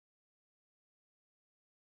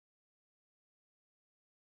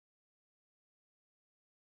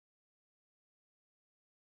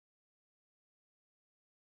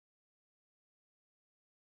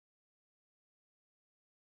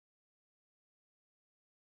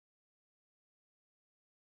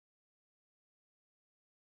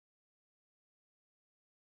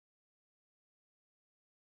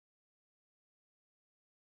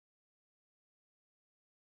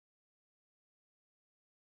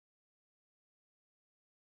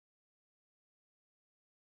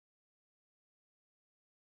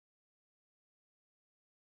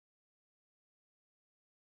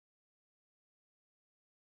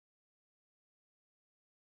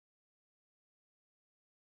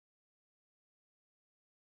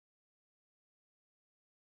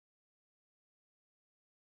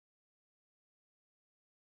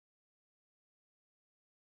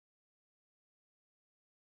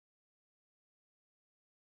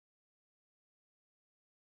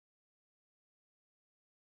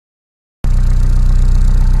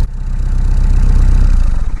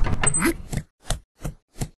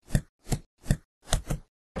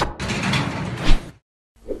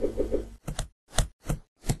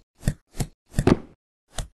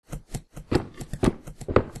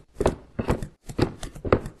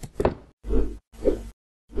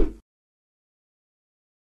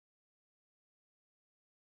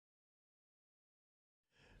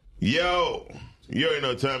Yo, you already know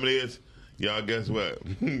what time it is. Y'all, guess what?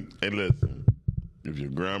 Hey, listen. If your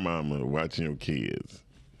grandmama watching your kids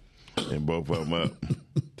and both of them up,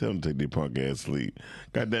 tell them to take their punk ass sleep.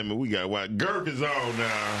 God damn it, we got what? Girth is on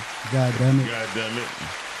now. God damn it. God damn it.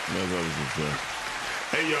 That's all this is.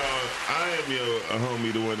 Hey, y'all, I am your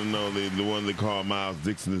homie, the one and only, the one they call Miles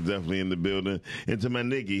Dixon is definitely in the building. And to my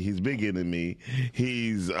nigga, he's bigger than me.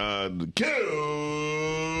 He's the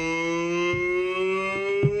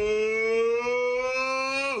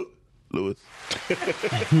Lewis. What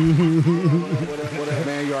up,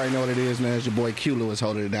 man? You already know what it is, man. It's your boy Q Lewis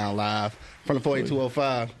holding it down live from the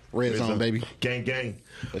 48205 Red Zone, baby. Gang, gang.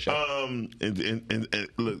 Sure. And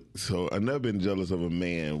look, so I've never been jealous of a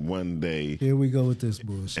man one day Here we go with this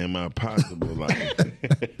bullshit. in my possible life.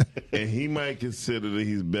 And he might consider that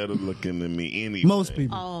he's better looking than me anyway. Most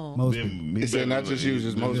people. Oh. Most Then people. he He said better not just look- you,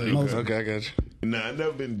 just most Yeah. people. Most Okay, I got you. Now, I've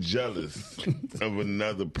never been jealous of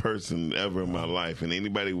another person ever in my life, and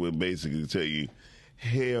anybody would basically tell you,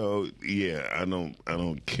 "Hell, yeah, I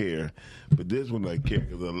don't care." But this one I care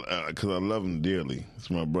because I love him dearly. It's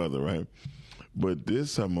my brother, right? But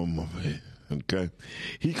this time I'm okay.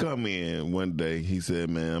 He come in one day. He said,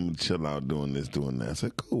 "Man, I'm gonna chill out doing this, doing that." I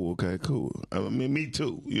said, "Cool, okay, cool." I mean, me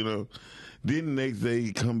too, you know. Then the next day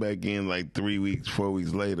he come back in like 3 weeks, 4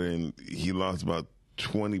 weeks later, and he lost about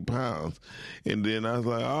 20 pounds. And then I was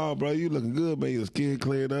like, "Oh, bro, you looking good, man. Your skin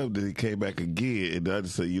cleared up." Then he came back again. And I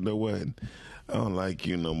just said, "You know what? I don't like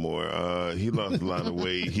you no more." He lost a lot of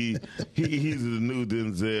weight. He's the new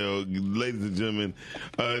Denzel. Ladies and gentlemen,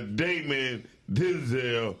 Damon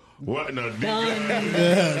Denzel. What? No,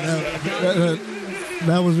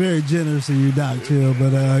 That was very generous of you, Doc Chill.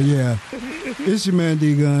 But yeah, it's your man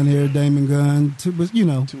D Gun here, Damon Gun.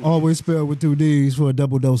 Always spelled with 2 D's for a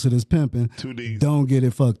double dose of this pimping. 2 D's. Don't get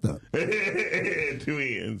it fucked up. 2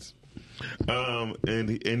 ends.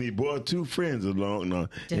 And he brought 2 friends along. No,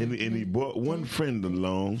 and he brought one friend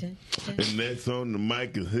along. And next on the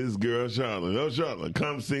mic is his girl Sharla. Oh, Sharla,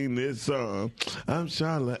 come sing this song. I'm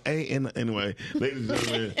Sharla. Anyway, ladies and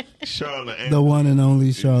gentlemen, Sharla Anthony. The one and only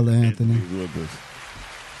Sharla Anthony. is with us.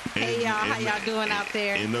 Hey, y'all. How y'all doing out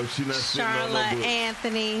there? And no, she not sitting on no Sharla book.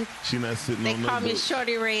 Anthony. She not sitting They on no call me book.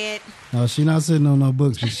 Shorty Red. No, she not sitting on no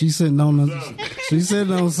books, but she's sitting on something.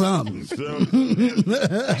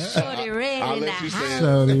 Shorty Red I'll in the let you say house. it.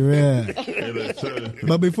 Shorty Red.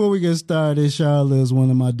 But before we get started, Sharla is one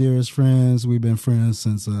of my dearest friends. We've been friends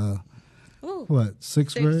since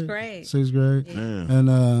sixth grade? Sixth grade. Yeah. And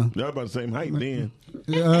Y'all about the same height then.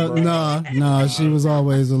 nah, she was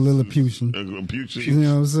always a Lilliputian. Pucci. You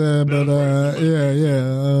know what I'm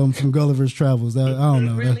saying? But from Gulliver's Travels. I don't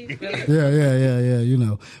know. Really? Yeah, you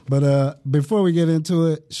know. But before we get into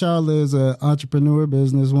it, Sharla is an entrepreneur,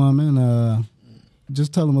 businesswoman.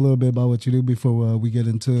 Just tell them a little bit about what you do before we get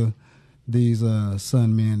into these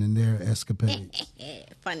Sun men and their escapades.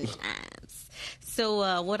 Fun times.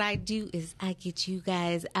 So what I do is I get you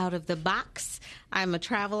guys out of the box. I'm a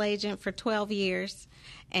travel agent for 12 years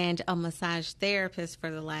and a massage therapist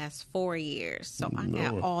for the last 4 years. So I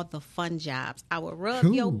got all the fun jobs. I will rub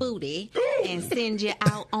your booty and send you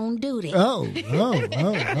out on duty. Oh.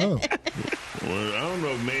 Well, I don't know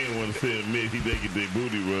if men want to admit they get their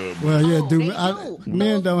booty rubbed. Well, yeah, They do.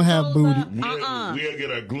 men don't have booty. We gotta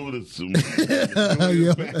get our gluteus. We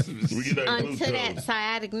get our Until that gluteus.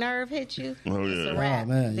 sciatic nerve hits you, Oh, it's yeah. a wrap. Oh,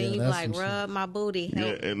 man, Then yeah, you that's like, some rub my booty. Yeah,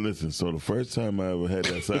 Help. and listen. So the first time I ever had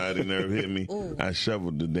that sciatic nerve hit me, I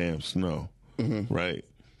shoveled the damn snow. Right.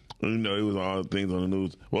 You know, it was all the things on the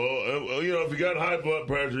news. Well, if you got high blood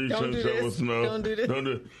pressure, you Don't shouldn't do shovel this. snow. Don't do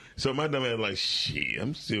this. So my dumb ass like, shit,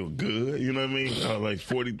 I'm still good. You know what I mean? I was like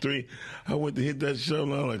 43. I went to hit that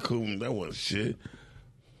shovel. I was like, cool, that was shit.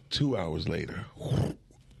 2 hours later.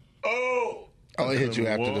 Oh, it hit you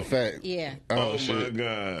after the fact. Yeah. Oh, my shit.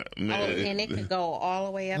 God, man! And it could go all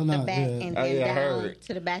the way up Oh, the no, back yeah. and Oh, then yeah, I down heard.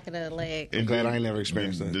 to the back of the leg. And glad then I ain't never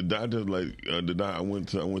experienced that. The doctor, I went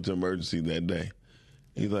to emergency that day.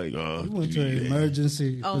 He's like, You went to yeah.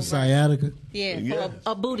 emergency Oh, for right. sciatica. Yeah, Yeah. for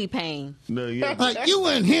a booty pain. No, yeah. Like, you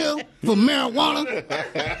in here for marijuana?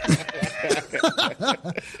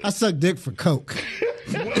 I suck dick for coke. Hey,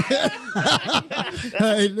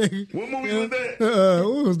 nigga. What movie was that?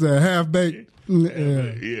 What was that? Half baked.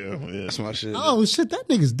 Yeah. Yeah. That's my shit. Oh shit, that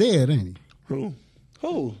nigga's dead, ain't he? Who?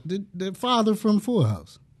 Who? The father from Full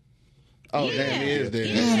House. Oh, damn, he is dead.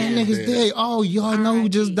 Yeah, that nigga's dead. Oh, y'all know who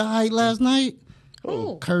just died last night?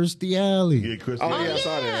 Ooh. Kirstie Alley. Yeah, Kristen. Oh, yeah, I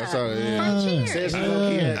saw that. From Cheers. Said she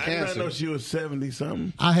low-key had I did not know cancer. she was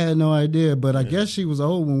 70-something. I had no idea, but I guess she was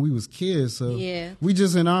old when we was kids. So Yeah. we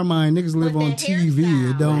just in our mind, niggas live But on that TV.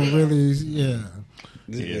 hairstyle, It don't yeah. really, yeah.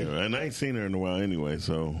 Yeah, and I ain't seen her in a while anyway,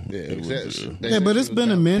 so. Yeah, but it's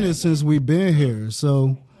been a minute since we've been here,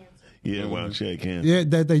 so. Yeah, well, she had cancer. Yeah,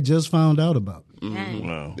 that they just found out about.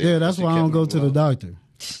 Wow. Yeah, that's why I don't go to the doctor.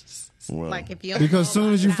 Wow. Like if you Because as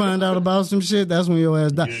soon as you find out about some shit, that's when your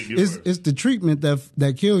ass die. It's the treatment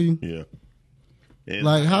that kill you. Yeah. And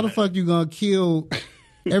Like, how the fuck you gonna kill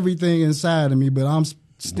everything inside of me, but I'm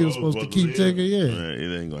still supposed to keep taking? Yeah,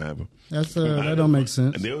 it ain't gonna happen. that's that don't make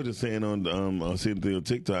sense. They were just saying on seeing the thing on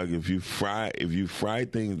TikTok, if you fry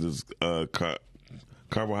things as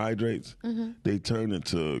carbohydrates, they turn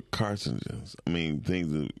into carcinogens. I mean,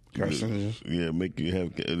 things that Carcinogens? make you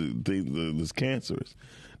have things that's cancerous.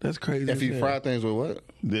 That's crazy. If you fry things with what?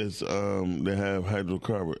 This they have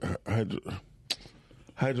hydrocarbon.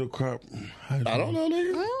 I don't know,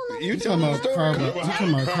 nigga. You talking about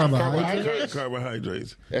carbohydrates?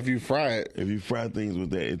 Carbohydrates. If you fry it, If you fry things with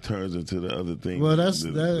that, it turns into the other things. Well,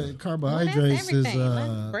 that carbohydrates is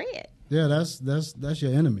bread. yeah, that's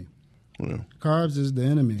your enemy. Yeah. Carbs is the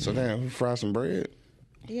enemy. so damn, if you fry some bread,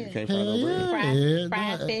 you can't fry no bread.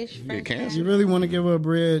 Fried fish. You French can't. You really want to give up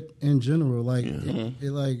bread in general, like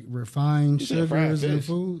it like refined said fried sugars and fish.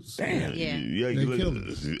 foods. Damn. Yeah. Yeah, They you kill look at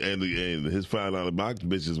this, and his $5 box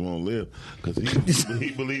bitches won't live because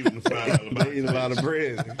he believes in the $5 box. They eat a lot of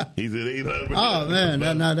bread. He said they eat a lot of bread. Oh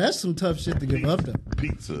man, now that's some tough shit to give up though.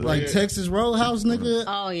 Pizza. Like Texas Roadhouse, nigga.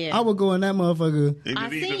 Oh, yeah. I would go in that motherfucker. I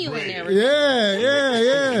seen you in there.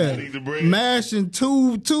 Eat the Yeah. bread. Mashing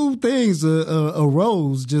two things a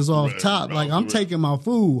rolls just off top. Like I'm taking my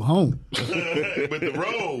food home. But the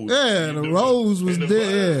rolls. Yeah, the rolls was and the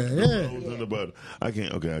there. butter. Yeah. The rolls and the butter. I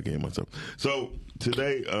can't myself. So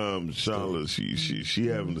today, Sharla, she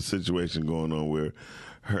having the situation going on where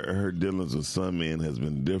her dealings with some men has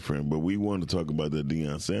been different, but we want to talk about the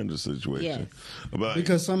Deion Sanders situation. Yes.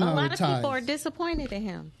 Because A somehow lot it of ties. people are disappointed in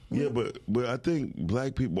him. Yeah, but I think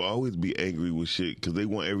black people always be angry with shit because they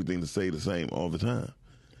want everything to stay the same all the time.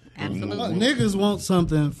 Absolutely. Niggas want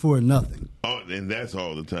something for nothing. Oh, and that's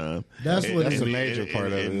all the time. That's a major part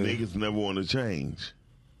of it. And niggas never want to change.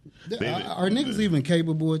 Are niggas even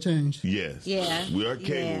capable of change? Yes. Yeah. We are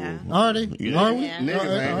capable. Yeah. Are they? Yeah. Are we? Yeah.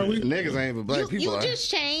 Niggas ain't, but black people You are.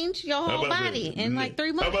 just changed your How whole about body that? in like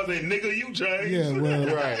 3 months. How about that, nigga? You changed. Yeah,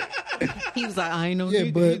 well, Right. He was like, I ain't no yeah,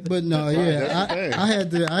 nigga. but no, that's yeah,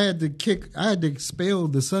 the thing. I had to expel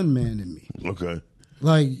the sun man in me. Okay.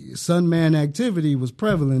 Like sun man activity was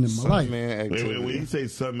prevalent in my life. Man, When you say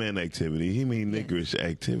some man activity, he mean niggerish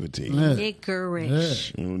activity. Yeah.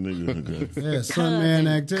 Niggerish. Oh, nigga, okay. Yeah, sun man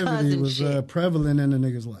Cousin activity was shit. prevalent in a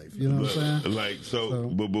nigga's life. You know what I'm saying? Like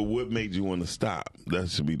but what made you want to stop? That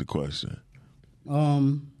should be the question.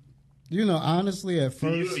 You know, honestly, at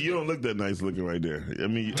first, You don't look that nice looking right there. I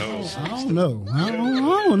mean, I don't know. I don't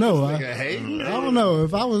know. I don't know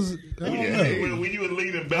if I was. I don't know. when you were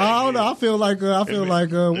leaning back, I don't know. I feel like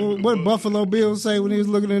what Buffalo Bill say when he was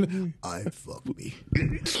looking in. I fuck me. You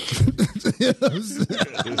know what I'm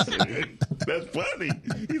saying? That's funny.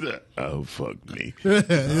 He said, "Oh fuck me." Yeah, you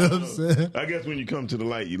know what I'm saying? I guess when you come to the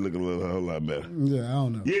light, you look a whole lot better. Yeah, I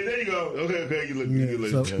don't know. Yeah, there you go. Okay, you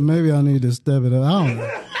look. So maybe I need to step it up. I don't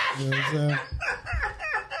know. You know what I'm saying?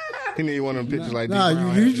 He need one of them pictures like Nah, Dee Brown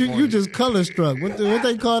you had this you just color struck. What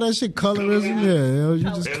they call that shit? Colorism? Yeah, you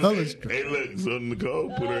just color struck. Hey, look, so Nicole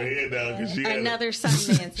put her head down because she Another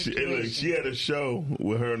Sunman look, she had a show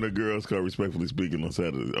with her and the girls called Respectfully Speaking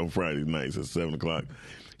on Friday nights at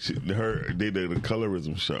 7:00. They did a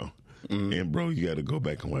colorism show, and bro, you got to go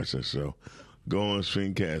back and watch that show. Go on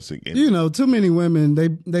Streamcasting. And You know, too many women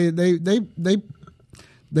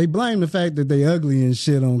they blame the fact that they ugly and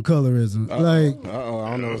shit on colorism. Like, I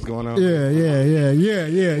don't know what's going on.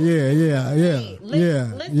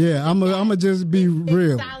 yeah. I'ma just be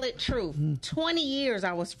real. Solid truth. 20 years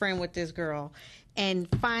I was friend with this girl, and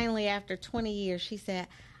finally after 20 years she said,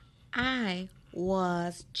 I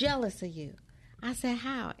was jealous of you. I said,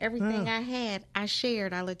 how? Everything I had, I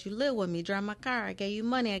shared. I let you live with me, drive my car. I gave you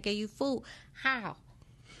money. I gave you food. How?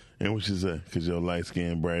 And what she said? Because your light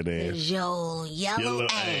skinned bright ass. Your yellow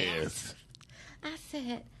ass.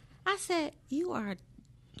 I said, you are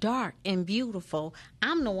dark and beautiful.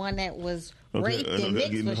 I'm the one that was raped and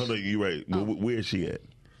mixed with. Hold on, you right. Where is she at?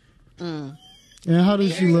 And how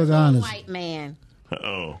does she look honest? White man.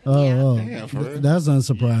 Oh. Damn, for real. That's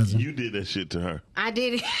unsurprising. You did that shit to her. I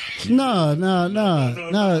did it. No. No,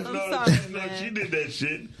 sorry, she did that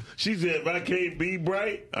shit. She said, if I can't be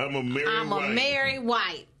bright, I'm a married I'm white. a married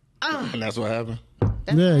white. And that's what happened.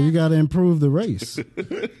 Yeah, you got to improve the race.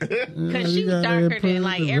 Because you you gotta darker improve than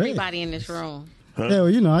like the everybody in this room. Hell,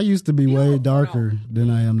 you know, I used to be way darker than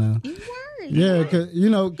I am now. You were. Yeah,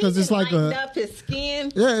 because it's like lightened up his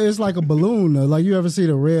skin. Yeah, it's like a balloon though. Like you ever see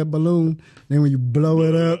the red balloon? Then when you blow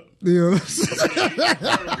it up, you know,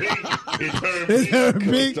 it turned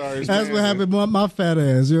pink. That's what happened with my fat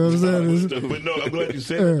ass. You know what I'm saying? But no, I'm glad you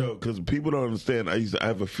said that though, because people don't understand. I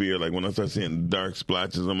have a fear, like when I start seeing dark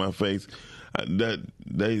splotches on my face, that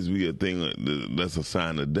used to be a thing that's a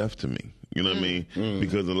sign of death to me. You know what I mean?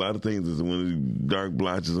 Because a lot of things is when dark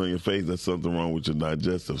blotches on your face, that's something wrong with your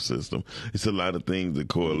digestive system. It's a lot of things that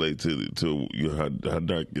correlate to how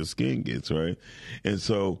dark your skin gets, right? And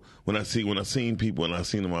so when I seen people and I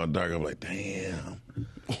seen them all dark, I'm like, damn.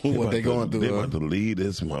 What they going through? They're about to lead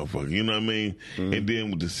this motherfucker. You know what I mean? And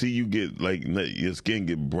then to see you get, like, your skin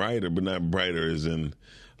get brighter, but not brighter as in,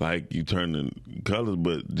 like, you turn the colors,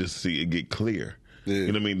 but just see it get clear. Yeah. You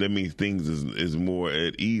know what I mean? That means things is more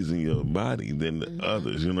at ease in your body than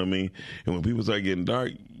others. You know what I mean? And when people start getting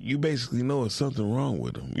dark, you basically know there's something wrong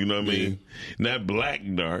with them. You know what I mean? Not black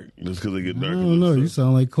dark, just because they get dark. I don't know. You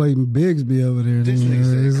sound like Clayton Bigsby over there. This nigga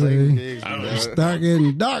said Clayton Bigsby. Start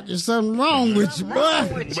getting dark. There's something wrong with you, boy.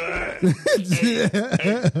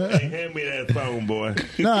 Hey, hand me that phone, boy.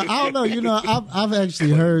 No, I don't know. You know, I've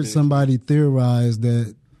actually heard somebody theorize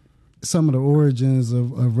that some of the origins of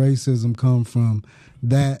racism come from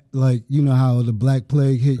that, like, you know how the Black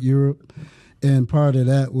Plague hit Europe, and part of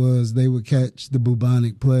that was they would catch the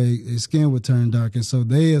bubonic plague, their skin would turn dark, and so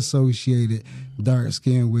they associated dark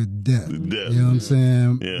skin with death. You know what I'm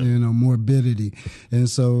saying? Yeah. You know, morbidity. And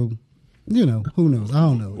so, you know, who knows? I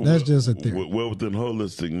don't know. That's just a theory. Well, within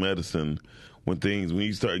holistic medicine, when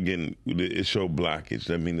you start getting, it show blockage.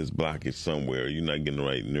 That means it's blockage somewhere. You're not getting the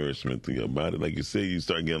right nourishment to your body. Like you said, you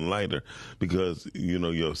start getting lighter because, you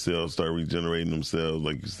know, your cells start regenerating themselves.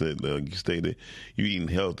 Like you said, you stated, you're eating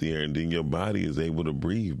healthier, and then your body is able to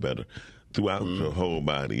breathe better throughout your whole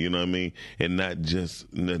body. You know what I mean? And not just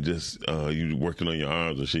you working on your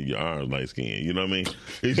arms and shit. Your arms light skin. You know what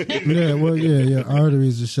I mean? Yeah,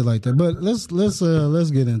 arteries and shit like that. But let's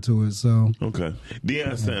get into it. So okay,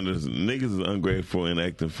 Deion Sanders, niggas is ungrateful and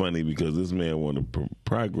acting funny because this man want to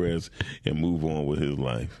progress and move on with his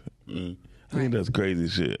life. I think that's crazy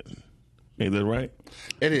shit. Ain't that right?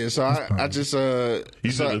 It is. So I just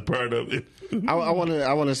you said it's part of it. I want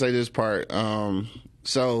to say this part.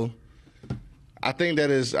 So I think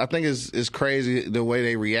it's crazy the way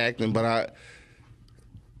they reacting, but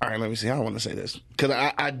all right, let me see how I want to say this, because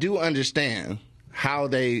I do understand how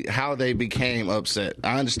they became upset.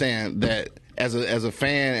 I understand that as a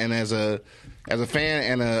fan and as a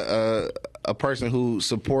fan and a person who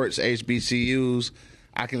supports HBCUs,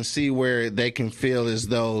 I can see where they can feel as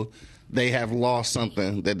though they have lost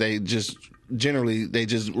something that they just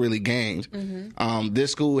really gained.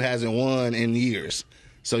 This school hasn't won in years.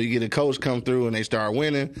 So you get a coach come through and they start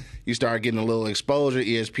winning. You start getting a little exposure.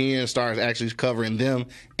 ESPN starts actually covering them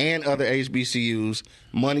and other HBCUs.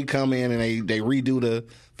 Money come in and they redo the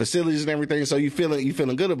facilities and everything. So you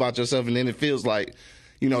feeling good about yourself, and then it feels like,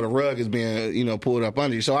 you know, the rug is being, you know, pulled up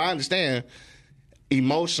under you. So I understand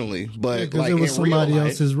emotionally, but like it was in somebody real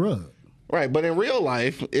life, else's rug, right? But in real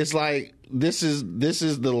life, it's like this is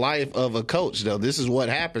the life of a coach. Though this is what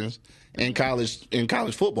happens in college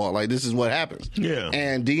football. Like, this is what happens. Yeah.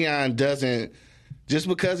 And Deion doesn't, just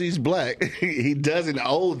because he's black, he doesn't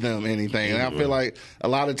owe them anything. And I feel like a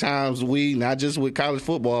lot of times we, not just with college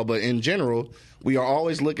football, but in general, we are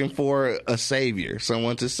always looking for a savior,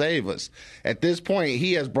 someone to save us. At this point,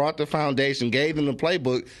 he has brought the foundation, gave them the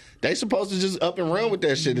playbook. They supposed to just up and run with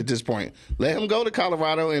that shit at this point. Let him go to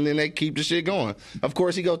Colorado, and then they keep the shit going. Of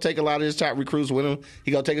course, he go take a lot of his top recruits with him.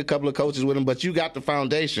 He go take a couple of coaches with him, but you got the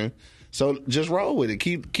foundation. So just roll with it.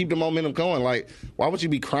 Keep the momentum going. Like, why would you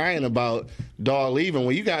be crying about dog leaving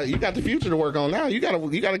when you got the future to work on now? You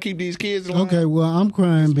gotta keep these kids in line. Okay, well, I'm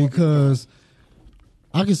crying because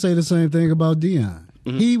I can say the same thing about Deion.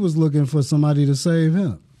 He was looking for somebody to save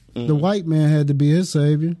him. The white man had to be his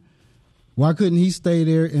savior. Why couldn't he stay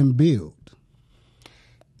there and build?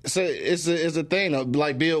 So it's a thing though.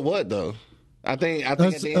 Like, build what though? I think at the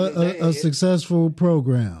end of the day, a successful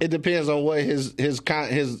program. It depends on what his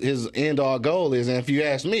end all goal is. And if you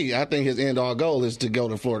ask me, I think his end all goal is to go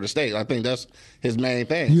to Florida State. I think that's his main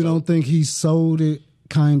thing. You don't think he sold it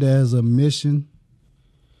kind of as a mission?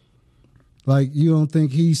 Like, you don't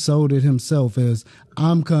think he sold it himself as,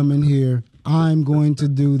 I'm coming here, I'm going to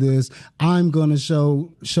do this, I'm going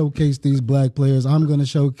to showcase these black players, I'm going to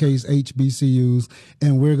showcase HBCUs,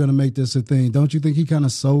 and we're going to make this a thing. Don't you think he kind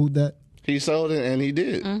of sold that? He sold it, and he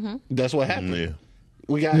did. That's what happened. Yeah.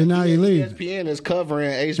 We got now he leaving. ESPN is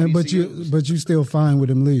covering HBCUs. But you still fine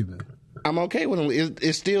with him leaving? I'm okay with him.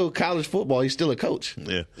 It's still college football. He's still a coach.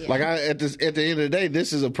 Yeah. Like at the end of the day,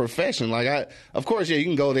 this is a profession. Like of course, yeah, you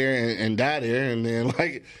can go there and die there, and then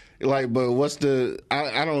but what's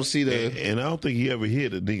I don't see the. And I don't think he ever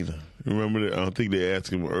hit it either. Remember that? I don't think they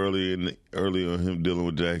asked him earlier on him dealing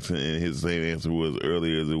with Jackson, and his same answer was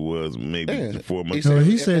earlier as it was maybe 4 months.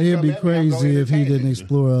 He said he'd be crazy if he didn't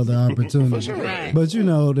explore other opportunities. Sure. Right. But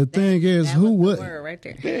the thing is, who would? Right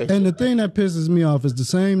there. Yeah. And the thing that pisses me off is the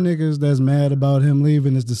same niggas that's mad about him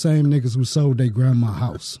leaving is the same niggas who sold their grandma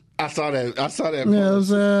house. I saw that. Yeah,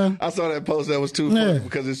 Post. I saw that post. That was too funny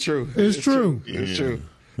because it's true. It's true. It's true.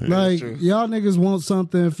 Like, y'all niggas want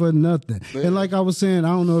something for nothing. Yeah. And like I was saying, I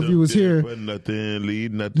don't know if you was here. For nothing,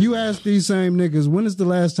 lead nothing. You ask these same niggas, when is the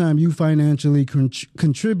last time you financially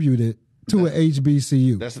contributed to an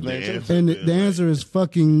HBCU? That's the thing, too. And the answer is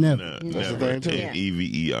fucking never. That's the thing, too.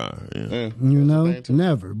 EVER. Yeah.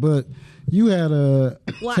 Never. But you had a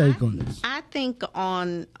take on this. I think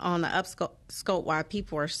on the upscope why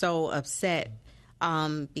people are so upset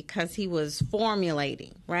because he was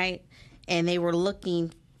formulating, right? And they were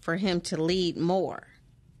looking for him to lead more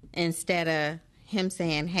instead of him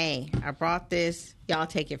saying, hey, I brought this, y'all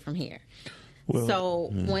take it from here. Well,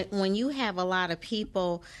 when you have a lot of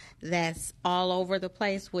people that's all over the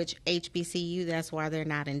place, which HBCU, that's why they're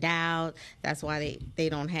not endowed. That's why they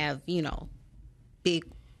don't have,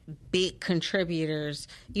 big contributors,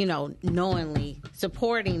 knowingly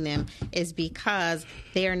supporting them, is because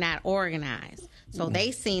they're not organized. So they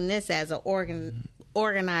seen this as an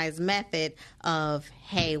organized method of,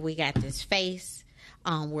 hey, we got this face,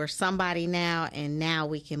 we're somebody now, and now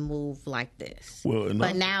we can move like this.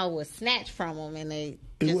 But now it was snatched from them, and they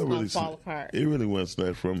just gonna fall apart. It really wasn't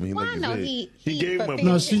snatched from him. Well, no, he gave him a.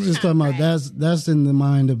 No, she's just talking about that's in the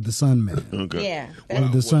mind of the Sun man. Okay. Yeah.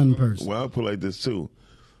 Of the Sun person. Well, I'll put it like this too.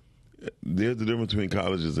 There's a difference between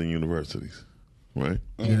colleges and universities, right?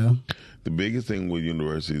 Yeah. The biggest thing with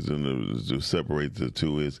universities, and to separate the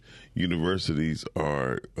two, is universities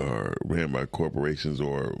are ran by corporations,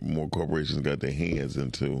 or more corporations got their hands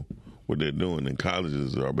into what they're doing, and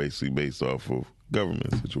colleges are basically based off of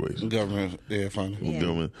government situations. Government.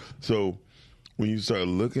 Government. So when you start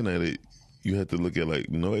looking at it, you have to look at all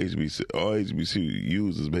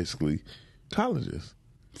HBCUs is basically colleges.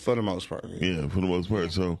 For the most part. Yeah, for the most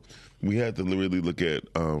part. So we had to really look at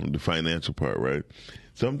the financial part, right?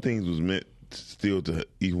 Some things was meant still to,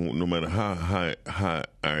 even no matter how high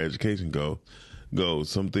our education goes,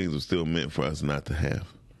 some things were still meant for us not to have.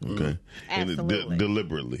 Okay, Absolutely. And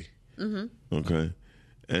deliberately. Mm-hmm. Okay,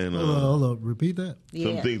 and hold up, repeat that.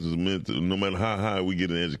 Some things was meant to, no matter how high we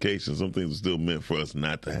get in education, some things were still meant for us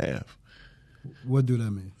not to have. What do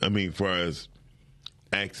that mean? I mean, far as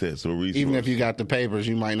access or resources. Even if you got the papers,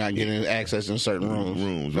 you might not get access in certain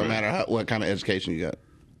rooms no right. matter what kind of education you got.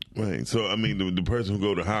 Right. So, I mean, the person who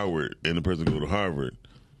go to Howard and the person who go to Harvard,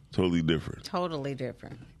 totally different. Totally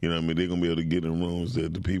different. You know what I mean? They're going to be able to get in rooms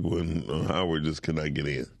that the people in Howard just cannot get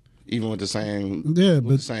in. Even with the same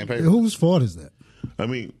the same paper. Whose fault is that? I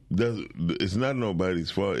mean, it's not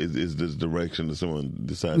nobody's fault. It's this direction that someone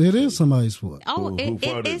decided. It is somebody's fault. Oh,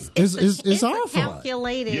 it's our fault.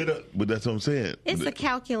 Calculated. Yeah, but that's what I'm saying. It's a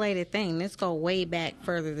calculated thing. Let's go way back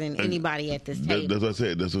further than anybody at this table. That's what I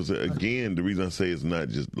said. That's what I said. Again, the reason I say it's not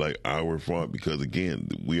just like our fault, because again,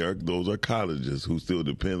 those are colleges who still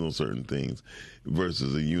depend on certain things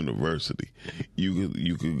versus a university.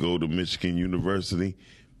 You could go to Michigan University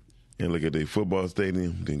and look at their football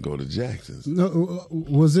stadium, then go to Jackson's. No,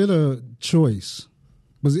 was it a choice?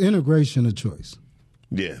 Was integration a choice?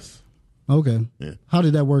 Yes. Okay. Yeah. How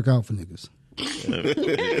did that work out for niggas?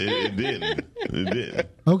 It didn't. It didn't.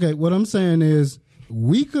 Okay, what I'm saying is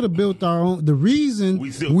we could have built our own. The reason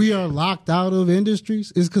we are locked out of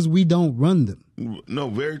industries is because we don't run them. No,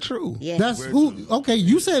 very true. Yeah. That's who. Okay,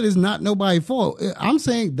 you said it's not nobody's fault. I'm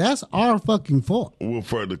saying that's our fucking fault. Well,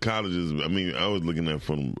 for the colleges, I mean, I was looking at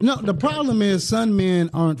from. No, the problem is Sun men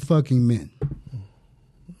aren't fucking men.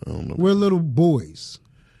 I don't know. We're little boys.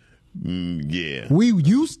 Yeah. We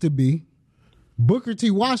used to be. Booker T.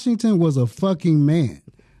 Washington was a fucking man.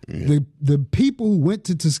 Yeah. The people who went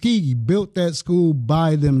to Tuskegee built that school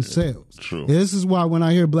by themselves. True. This is why when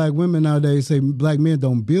I hear black women nowadays say black men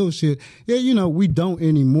don't build shit, we don't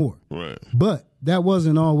anymore. Right. But that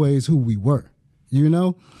wasn't always who we were.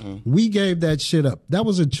 We gave that shit up. That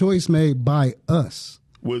was a choice made by us.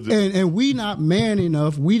 Was it? And we not man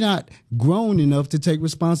enough, we not grown enough to take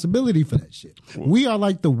responsibility for that shit. We are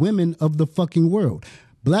like the women of the fucking world.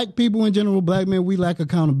 Black people in general, black men, we lack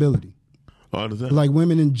accountability. All the time? Like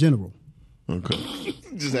women in general. Okay.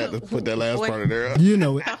 Just had to put that last part in there. You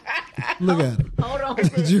know it. Look at him. Hold on.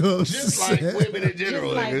 Just like women in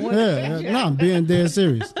general. Just like nigga. women. Yeah, no, I'm being dead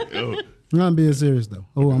serious. No, I'm being serious though.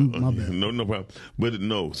 Oh, my bad. No problem. But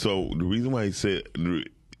no, so the reason why he said, the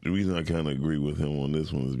reason I kind of agree with him on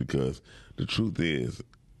this one is because the truth is,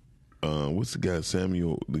 what's the guy,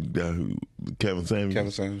 Samuel, the guy who, Kevin Samuels?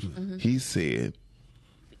 Kevin Samuels. He said,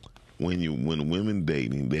 when women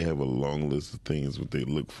dating, they have a long list of things what they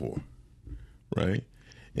look for, right?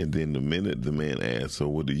 And then the minute the man asks, so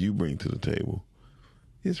what do you bring to the table?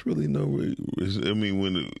 It's really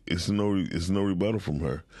it's no rebuttal from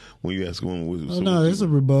her when you ask a woman. No, it's a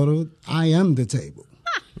rebuttal. I am the table.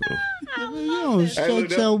 You don't shut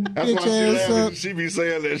your bitch ass up. She be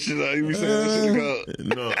saying that shit. You be saying that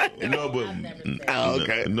shit. No, but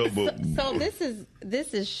okay. No, but So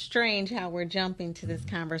this is strange how we're jumping to this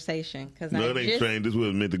conversation because no, it ain't strange. This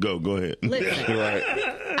was meant to go. Go ahead. Listen, Right.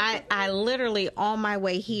 I literally on my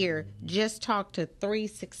way here just talked to 3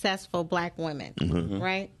 successful black women,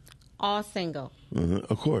 right? All single,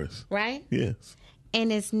 Of course. right? Yes.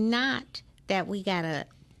 And it's not that we got a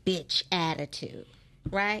bitch attitude,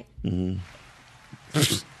 right?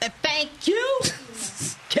 Thank you.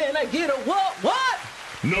 Can I get a what?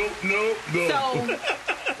 No, go. So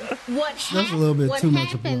what, That's a little bit what too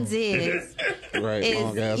much happens is Right.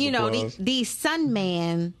 Long ass applause. these sun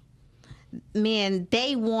men,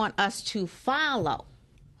 they want us to follow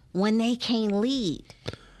when they can't lead.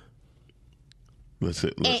 Let's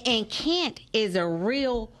it. And can't is a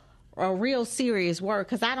real serious word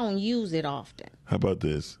because I don't use it often. How about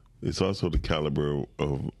this? It's also the caliber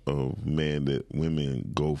of man that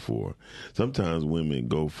women go for. Sometimes women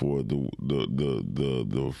go for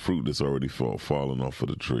the fruit that's already fallen off of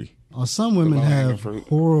the tree. Or some women have fruit.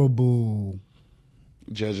 horrible.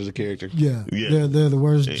 Judges of character. Yeah, Yeah. They're the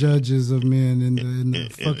worst judges of men in the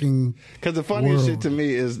fucking. Because the funniest world. shit to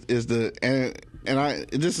me is the and I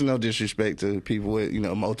this is no disrespect to people with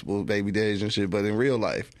multiple baby daddies and shit, but in real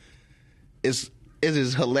life, it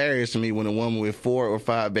is hilarious to me when a woman with 4 or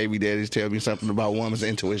 5 baby daddies tell me something about a woman's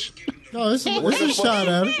intuition. No, it's a shot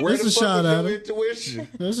at it. Where It's the a fuck shot is at your it. intuition?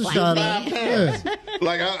 It's a shot at it. Yeah.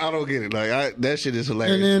 Like I don't get it. Like that shit is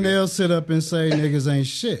hilarious. And then to me. they'll sit up and say niggas ain't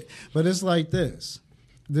shit. But it's like this.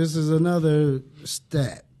 This is another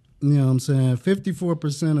stat. You know what I'm saying?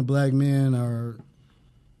 54% of black men are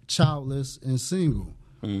childless and single.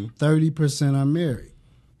 30% are married.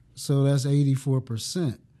 So that's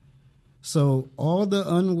 84%. So all the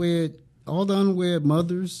unwed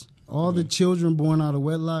mothers, all the children born out of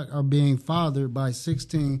wedlock are being fathered by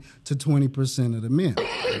 16 to 20% of the men.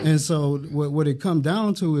 And so what it comes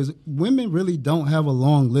down to is women really don't have a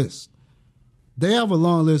long list. They have a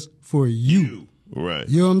long list for you. Right.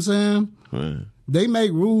 You know what I'm saying? Right. They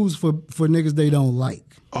make rules for niggas they don't like.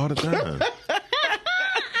 All the time.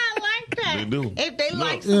 I like that. They do. If they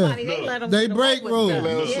like somebody, they let them. They get break away with rules. stuff.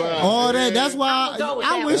 Let 'em Yeah. slide. All that. That's why I'ma go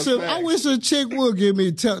with that. I wish a chick would give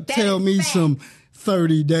me tell is me fact. some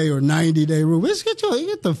 30-day or 90-day rule. Let's get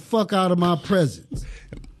the fuck out of my presence.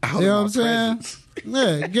 You know what I'm saying?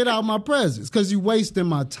 Yeah, get out my presence because you wasting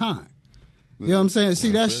my time. You know what I'm saying?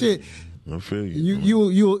 See that shit. I feel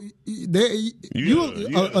you.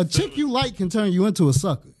 A chick you like can turn you into a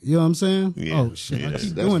sucker. You know what I'm saying? Yeah. Oh shit, I Yeah.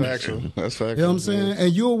 keep That's doing factual. that. That's factual. You know what I'm saying?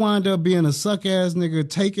 And you'll wind up being a suck ass nigga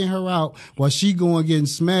taking her out while she going getting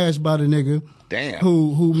smashed by the nigga. Damn.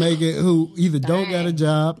 Who either don't got a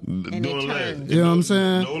job. And it Doing turns. less. You know what I'm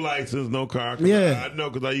saying? No license, no car. Yeah. I know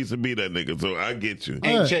because I used to be that nigga, so I get you.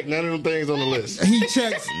 Ain't check none of them things on the list. He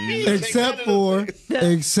checks except for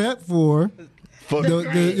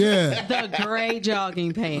The gray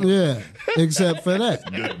jogging pants. except for that.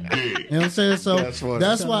 The dick. You know what I'm saying? So That's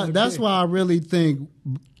funny. that's why I really think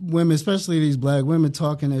women, especially these black women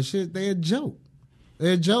talking that shit, they a joke.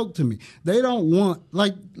 They're a joke to me. They don't want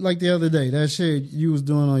like the other day, that shit you was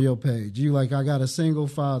doing on your page. You like, I got a single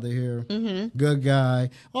father here, good guy.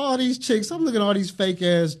 All these chicks, I'm looking at all these fake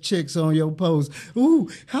ass chicks on your post. Ooh,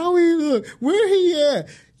 how he look? Where he at?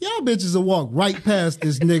 Y'all bitches will walk right past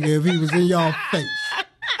this nigga if he was in y'all face.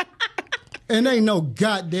 And they know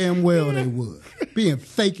goddamn well they would. Being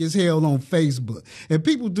fake as hell on Facebook. And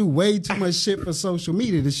people do way too much shit for social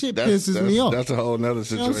media. The shit pisses me off. That's a whole nother You know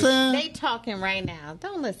situation. what I'm saying? They talking right now.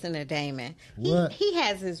 Don't listen to Damon. What? He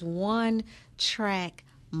has this one track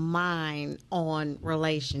mind on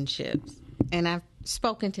relationships. And I've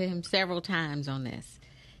spoken to him several times on this.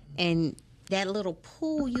 And that little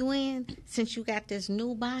pool you in, since you got this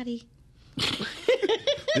new body.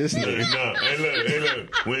 This No, nigga. hey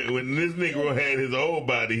look. When this Negro had his old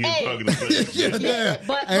body, he was talking the same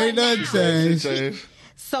shit. Ain't nothing changed.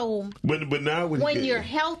 So But now when you're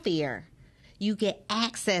healthier, you get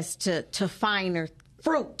access to finer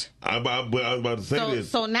fruit. I was about to say this.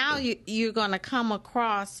 So now you're going to come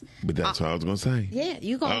across. But that's what I was going to say. Yeah,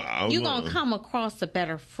 you're going to come across a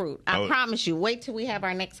better fruit. I promise you. Wait till we have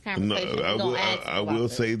our next conversation. No, I will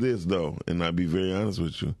say this, though, and I'll be very honest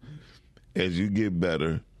with you. As you get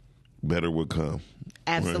better, better will come.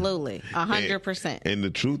 Absolutely. 100%. And the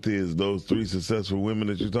truth is, those 3 successful women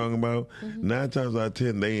that you're talking about, 9 times out of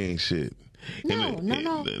 10, they ain't shit.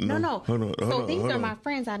 No. So these are my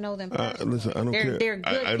friends. I know them personally. Listen, I don't care. They're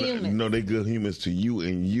good humans. No, they're good humans to you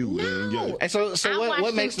and you. No. And so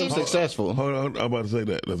what makes them successful? Hold on, I'm about to say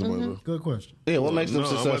that. That's Good question. Yeah, what makes them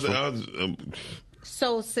successful?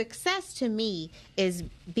 So success to me is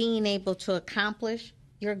being able to accomplish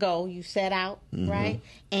your goal you set out, right?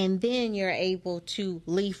 And then you're able to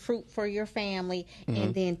leave fruit for your family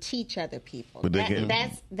and then teach other people. But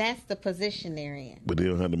that's the position they're in. But they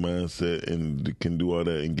don't have the mindset and can do all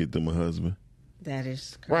that and get them a husband. That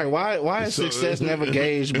is correct. Right. Why is success never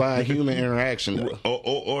gauged by human interaction?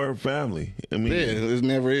 Or family. I mean, it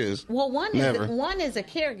never is. Well, one is a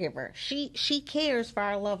caregiver. She cares for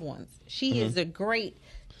our loved ones. She is a great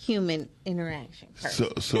human interaction person.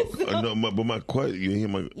 But my question, you hear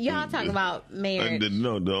y'all talking about marriage.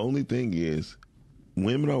 No, the only thing is,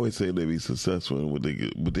 women always say they be successful in what they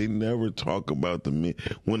get, but they never talk about the men.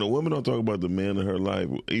 When a woman don't talk about the man in her life,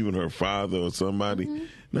 even her father or somebody,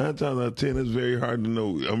 9 times out of 10, it's very hard to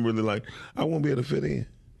know. I'm really like, I won't be able to fit in.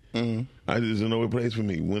 I just don't know a place for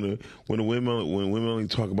me. When women only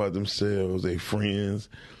talk about themselves, their friends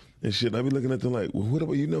and shit, I be looking at them like, well, what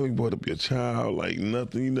about you? Never brought up your child, like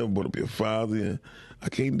nothing. You never brought up your father. And I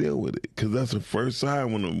can't deal with it because that's the first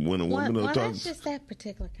sign when a woman don't talk. That's just that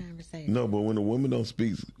particular conversation. No, but when a woman don't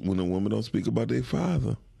speak about their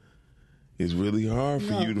father, it's really hard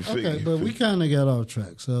for you to figure. Okay, but we kind of got off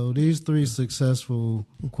track. So these 3 successful,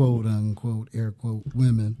 quote unquote, air quote,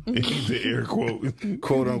 women. The air quote,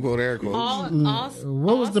 quote unquote, air quote.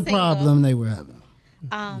 What was the problem they were having?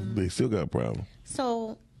 They still got a problem.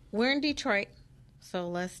 So we're in Detroit, so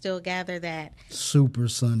let's still gather that. Super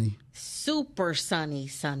sunny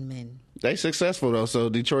Sunmen. They successful though, so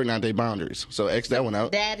Detroit not their boundaries. So X that one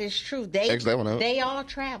out. That is true. X that one out. They all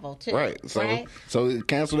travel too. Right. So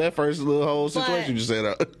cancel that first little whole situation you just said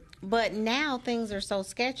out. But now things are so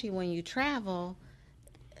sketchy when you travel.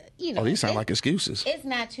 You know, these sound like excuses. It's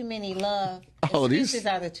not too many love. Excuses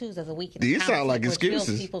are the twos of the week. These sound like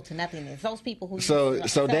excuses. People to nothingness. Those people who so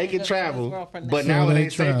they can travel, but now it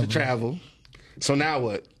ain't safe to travel. So now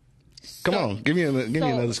what? Come on, give me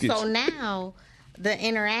another excuse. So now the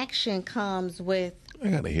interaction comes with. I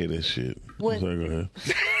gotta hear this shit. Sorry, go ahead.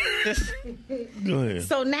 Go ahead.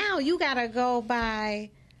 So now you gotta go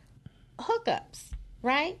by hookups,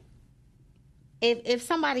 right? If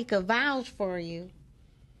somebody could vouch for you.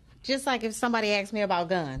 Just like if somebody asked me about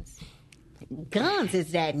guns. Guns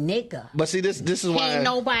is that nigga. But see, this is why can't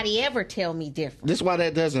nobody ever tell me different. This is why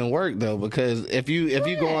that doesn't work though, because if you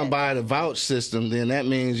go on by the vouch system, then that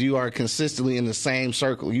means you are consistently in the same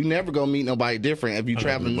circle. You never gonna meet nobody different if you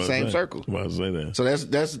travel in the same circle. I'm about to say that. So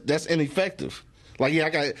that's ineffective. Like,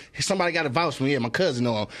 yeah, somebody got to vouch for me. Yeah, my cousin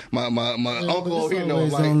know him. My uncle over here know him.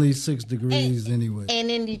 It's only 6 degrees anyway.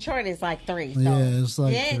 And in Detroit, it's like 3. So. Yeah, it's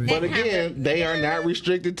like 3. But again, they are not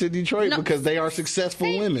restricted to Detroit because they are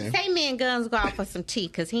successful women. Say me and Guns go out for some tea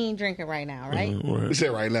because he ain't drinking right now, right? He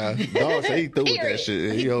said right now. Dog said he through with that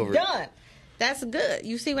shit. He over done. That's good.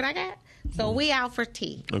 You see what I got? So we out for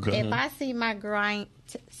tea. Okay. If I see my girl,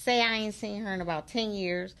 say I ain't seen her in about 10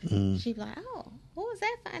 years, she be like, oh. Who is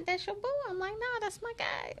that? That's your boo. I'm like, no, that's my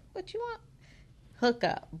guy. What you want? Hook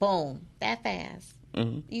up. Boom. That fast.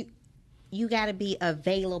 You got to be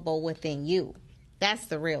available within you. That's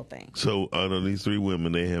the real thing. So out of these 3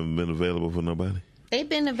 women, they haven't been available for nobody? They've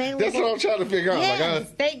been available. That's what I'm trying to figure out.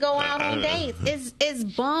 Yes, they go out on dates. It's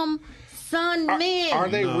bum son men. Are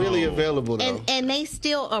they really available though? And they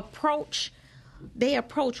still approach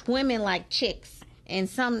women like chicks. And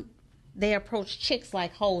some they approach chicks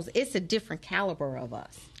like hoes. It's a different caliber of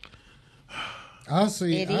us. I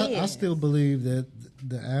still believe that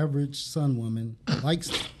the average Sun woman likes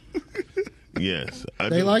it. Yes.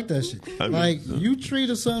 They like that shit. You treat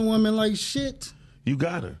a Sun woman like shit. You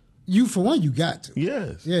got her. You, for one, you got to.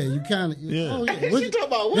 Yes. Yeah, you kind of. Yeah. Oh, yeah. What you talking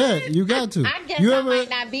about? What? Yeah, you got to. I guess I might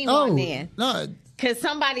not be one then. No. Because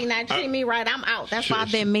somebody not treat me right, I'm out. That's why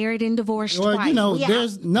I've been married and divorced twice. You know,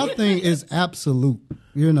 there's nothing is absolute.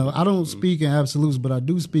 You know, I don't speak in absolutes, but I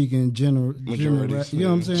do speak in you know what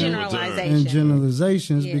I'm saying? Generalizations. And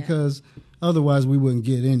generalizations because otherwise we wouldn't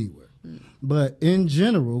get anywhere. But in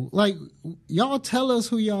general, like, y'all tell us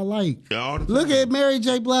who y'all like. All the time. Look at Mary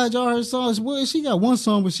J. Blige, all her songs. Well, she got one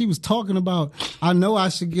song where she was talking about, I know I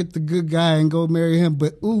should get the good guy and go marry him,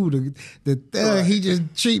 but ooh, the thug, he just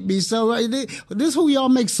treat me so right. This who y'all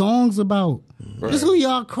make songs about. Right. This who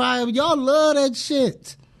y'all cry. Y'all love that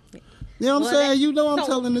shit. You know what I'm saying? You know I'm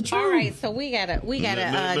telling the truth. All right, so we gotta.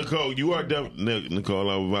 Nicole, you are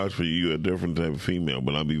Nicole, I would vouch for you. You're a different type of female,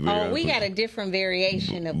 but I'll be very. Oh, we got a different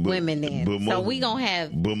variation of women then. So we gonna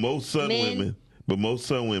have. But most sun women.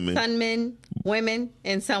 Sun men, women,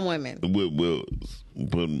 and some women.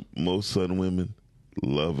 But most sun women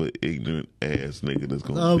love an ignorant ass nigga that's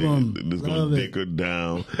gonna dick her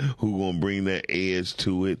down, who gonna bring that edge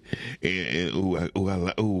to it, and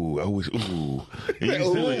I wish,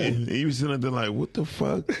 and you sitting there like, what the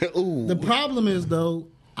fuck? The problem is though,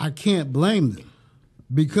 I can't blame them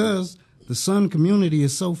because the Sun community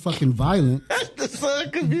is so fucking violent. The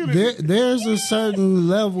Sun community. There's a certain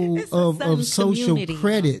level of social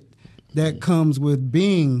credit that comes with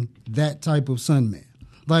being that type of Sun man.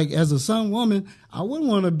 Like, as a Sun woman, I wouldn't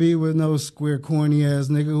want to be with no square, corny ass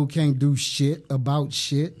nigga who can't do shit about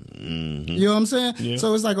shit. Mm-hmm. You know what I'm saying? Yeah.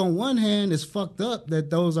 So it's like, on one hand, it's fucked up that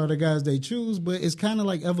those are the guys they choose, but it's kind of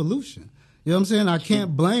like evolution. You know what I'm saying? I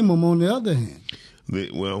can't blame them on the other hand.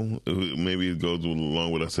 Well, maybe it goes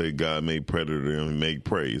along with I say God made predator and made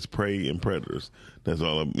prey. It's prey and predators. That's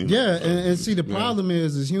all. And see, the problem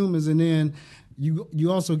is as humans, and then you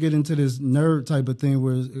also get into this nerd type of thing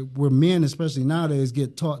where men, especially nowadays,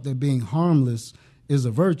 get taught that being harmless is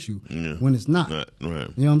a virtue when it's not. Right. You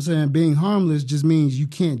know what I'm saying? Being harmless just means you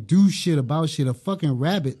can't do shit about shit. A fucking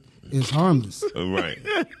rabbit is harmless. Right.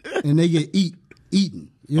 And they get eaten.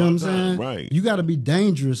 You know what I'm saying? Right. You got to be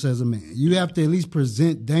dangerous as a man. You have to at least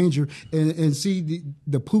present danger. And see,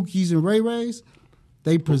 the Pookies and Ray Rays,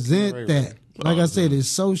 they present that. Like I said, it's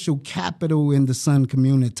social capital in the Sun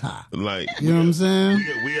community. Like, you know what I'm saying?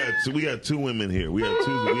 We got two women here. We have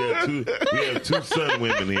two Sun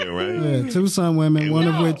women here, right? Yeah, two Sun women.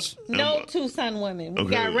 No two Sun women. We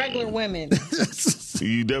got regular women.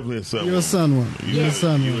 You definitely a Sun. You're a Sun woman. You're a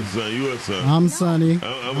Sun woman. You're a Sun. I'm Sunny.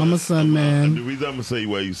 I'm a Sun man. The reason I'm gonna say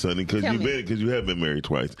why you Sunny because you have been married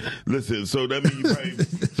twice. Listen, so that means you probably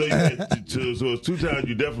so it's 2 times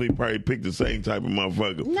you definitely probably picked the same type of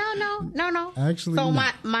motherfucker. No. Actually, so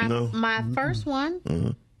no. my first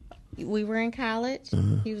one, we were in college.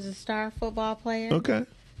 He was a star football player. Okay,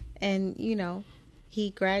 and he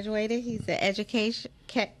graduated. He's an education.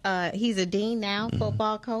 He's a dean now,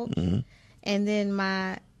 football coach. And then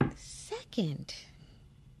my second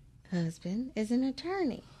husband is an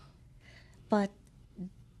attorney, but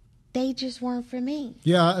they just weren't for me.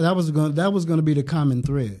 Yeah, that was going to be the common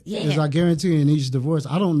thread. Yeah, because I guarantee in each divorce,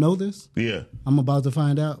 I don't know this. Yeah, I'm about to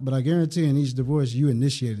find out, but I guarantee in each divorce, you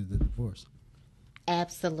initiated the divorce.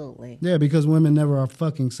 Absolutely. Yeah, because women never are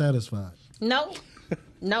fucking satisfied. No.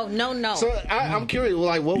 So I'm curious,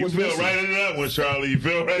 like, what was you fell right into that one, Charlie? You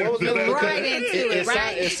fell right into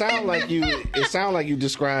that. It sounded like you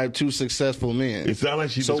described 2 successful men. It sounded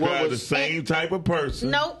like she described the same type of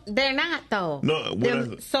person. No, they're not though. No,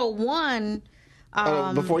 so one.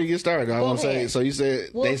 Before you get started, I want to say. So you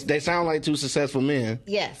said they sound like 2 successful men.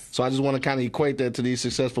 Yes. So I just want to kind of equate that to these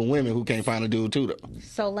successful women who can't find a dude too, though.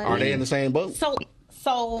 So are they in the same boat?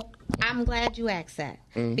 So I'm glad you asked that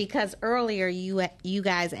because earlier you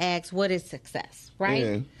guys asked what is success, right?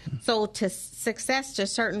 Yeah. So to success to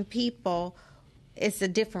certain people, it's a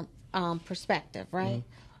different perspective, right?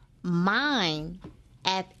 Mine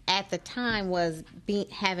at the time was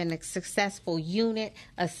having a successful unit,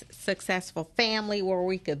 a successful family where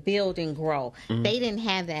we could build and grow. They didn't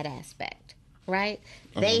have that aspect. Right?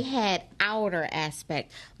 They had outer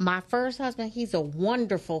aspect. My first husband, he's a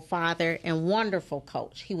wonderful father and wonderful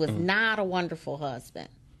coach. He was not a wonderful husband,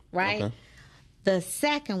 right? Okay. The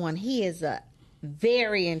second one, he is a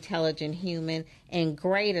very intelligent human and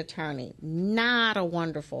great attorney, not a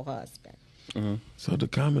wonderful husband. So the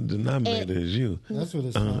common denominator is you. That's what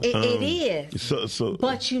it's it is. So,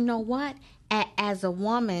 but you know what? As a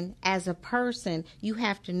woman, as a person, you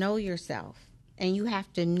have to know yourself. And you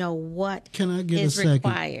have to know what is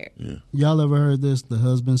required. Yeah. Y'all ever heard this? The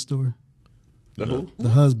husband store. The who? The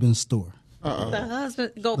husband store. The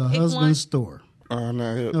husband. Go the pick husband one. store.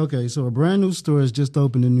 Not here. Okay, so a brand new store has just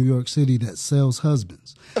opened in New York City that sells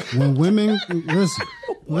husbands. When women listen.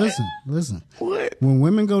 What? When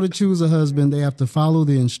women go to choose a husband, they have to follow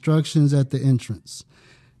the instructions at the entrance.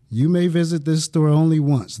 You may visit this store only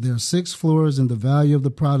once. There are 6 floors and the value of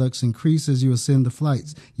the products increase as you ascend the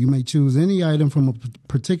flights. You may choose any item from a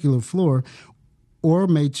particular floor or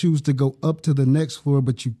may choose to go up to the next floor,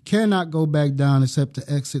 but you cannot go back down except to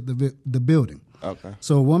exit the building. Okay.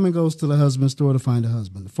 So a woman goes to the husband's store to find a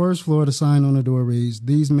husband. The first floor, the sign on the door reads,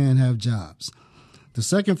 "These men have jobs." The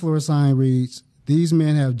second floor sign reads, "These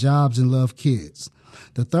men have jobs and love kids."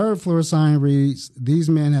 The third floor sign reads, "These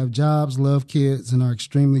men have jobs, love kids, and are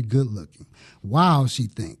extremely good looking." Wow, she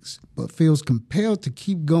thinks, but feels compelled to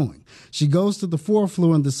keep going. She goes to the fourth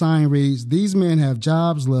floor and the sign reads, "These men have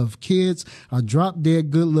jobs, love kids, are drop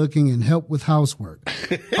dead good looking, and help with housework."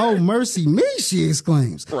 "Oh, mercy me," she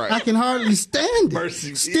exclaims. Right. "I can hardly stand it."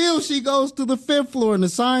 Mercy. Still, she goes to the fifth floor and the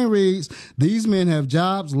sign reads, "These men have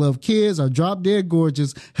jobs, love kids, are drop dead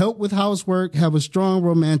gorgeous, help with housework, have a strong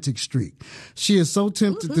romantic streak." She is so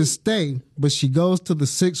tempted to stay, but she goes to the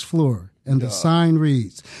sixth floor. And the sign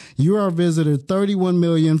reads, "You are visitor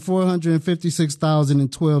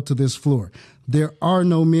 31,456,012 to this floor. There are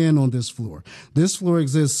no men on this floor. This floor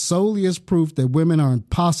exists solely as proof that women are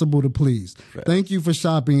impossible to please. Thank you for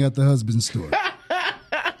shopping at the husband store."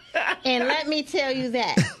 And let me tell you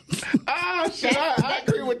that. Oh, shit. I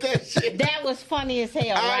agree with that shit. That was funny as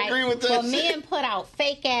hell, I right? agree with that But shit. men put out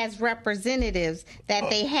fake ass representatives that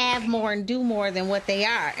they have more and do more than what they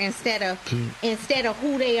are instead of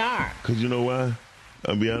who they are. Because you know why?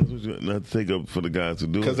 I'll be honest with you, not to take up for the guys who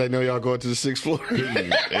do it. Because they know y'all going to the sixth floor.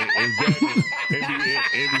 Exactly.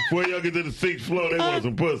 And before y'all get to the sixth floor, they want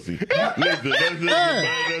some pussy. Listen,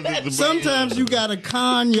 that's just Sometimes you gotta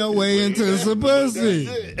con your way into some pussy.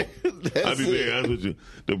 I'll be very honest with you.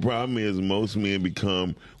 The problem is most men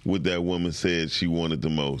become what that woman said she wanted the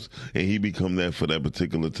most, and he become that for that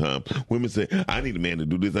particular time. Women say, "I need a man to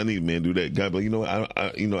do this. I need a man to do that." Guy, but you know,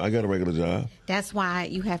 I got a regular job. That's why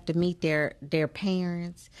you have to meet their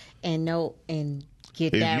parents and know and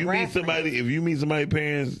get that reference. If you meet somebody's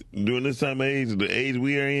parents during this time of age, the age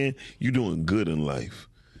we are in, you're doing good in life.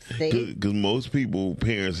 Because most people,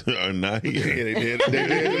 parents are not here. Yeah, they did the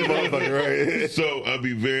motherfucker, right? So I'll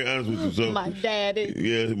be very honest with you. So My daddy.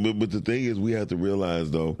 yeah, but the thing is, we have to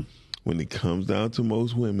realize though, when it comes down to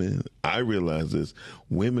most women, I realize this: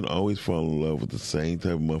 women always fall in love with the same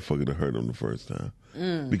type of motherfucker that hurt them the first time.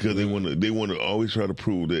 Because they want to always try to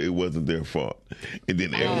prove that it wasn't their fault, and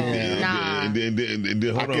then everything, and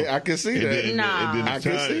then hold on, I can see that. And then I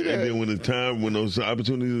can see that. And then when those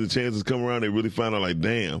opportunities and chances come around, they really find out like,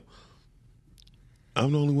 damn,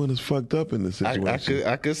 I'm the only one that's fucked up in this situation.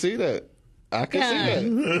 I could see that. I can see that.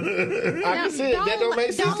 I can see it. That don't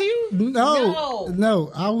make sense to you?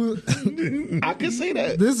 No, I would. I can see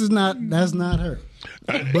that. That's not her.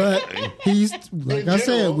 But he's, like I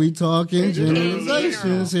said, we talking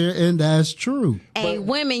generalizations here, and that's true. Hey,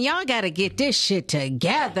 women, y'all got to get this shit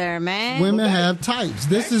together, man. Women have types.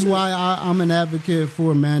 This is why I'm an advocate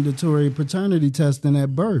for mandatory paternity testing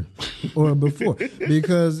at birth or before,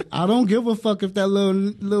 because I don't give a fuck if that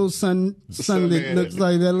little sun looks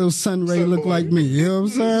like that little sun ray look like me. You know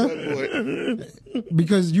what I'm saying?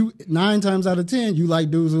 Because 9 times out of 10, you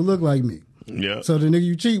like dudes who look like me. Yeah. So the nigga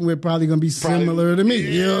you cheating with probably gonna be similar to me.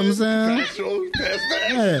 You know what I'm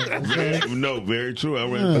saying? No, very true. I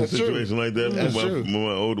ran into a situation like that.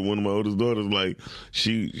 One of my oldest daughters, like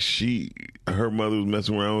her mother was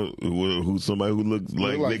messing around with somebody who looked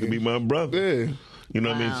like they could be my brother. Yeah. You know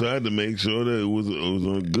what I mean? So I had to make sure that it was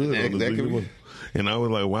on good. And I was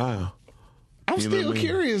like, wow. I'm still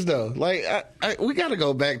curious though. Like, we got to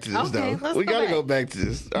go back to this though. We got to go back to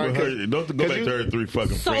this. All right, don't go back to her 3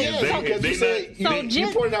 fucking friends.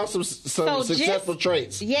 You pointed out some successful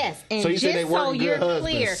traits. Yes, and so you said they weren't good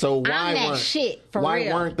husbands. Clear, so why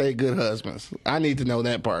real. weren't they good husbands? I need to know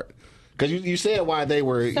that part. Because you said why they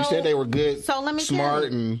were. You said they were good, smart,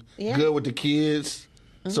 and good with the kids.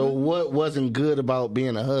 Mm-hmm. So what wasn't good about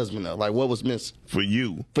being a husband though? Like what was missing for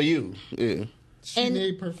you? Yeah. She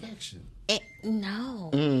need perfection.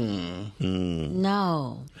 No.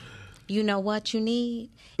 No. You know what you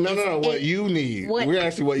need? No. What you need. We're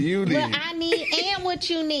asking what you need. What I need and what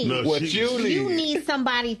you need. You need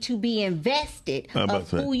somebody to be invested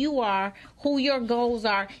of who you are, who your goals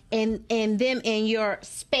are, and them in your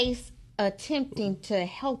space attempting to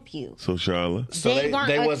help you. So Sharla,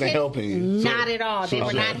 they wasn't helping you. Not at all. They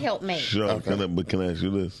were not helpmates. Sharla, can I ask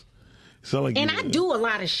you this? I do a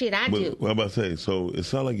lot of shit. I do. What I'm about to say, so it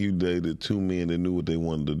sounded like you dated 2 men that knew what they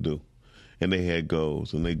wanted to do, and they had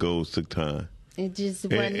goals, and their goals took time. It just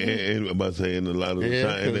wasn't. And I'm about to say, and a lot of the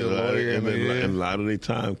time, and a lot of their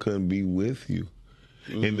time couldn't be with you.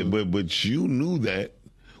 Mm-hmm. But you knew that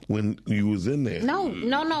when you was in there.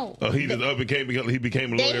 No. Oh, he became a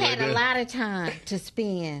lawyer. They had a lot of time to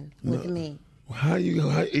spend with me.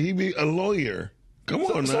 He be a lawyer. Come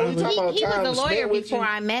on so now. we talk about He was time a lawyer spent with before you.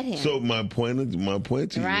 I met him. So my point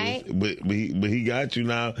to you Right. is, but he got you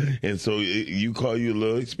now, and so you call you a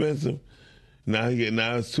little expensive. Now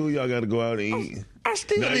it's two of y'all got to go out and eat. I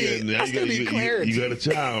still need clarity. You got a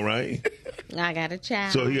child, right? I got a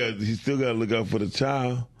child. So he still got to look out for the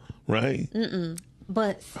child, right?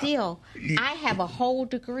 But still, I have a whole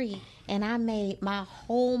degree, and I made my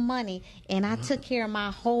whole money, and I took care of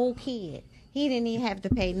my whole kid. He didn't even have to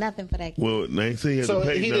pay nothing for that kid. Well, I ain't saying he had So to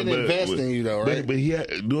pay he nothing, didn't but- invest in you, though, right? But he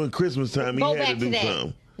had, during Christmas time, Go he had back to do that.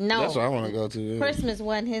 something. No, That's what I want to go to. Yeah. Christmas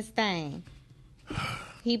wasn't his thing.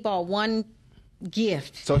 He bought one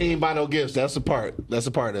gift. So he didn't buy no gifts. That's a part. That's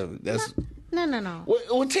a part of it. That's. No.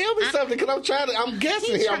 Well, tell me something, because I'm guessing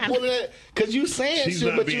He's here. I'm trying pulling it, because you saying She's shit,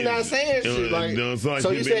 not but being- you're not saying you know, shit. Like, you know, it's like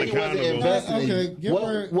so you you being said he wasn't accountable. investing in Okay, you. give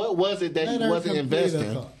her- What was it that Let he her wasn't complete her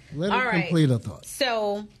investing? thought. Let All her right. complete her thought.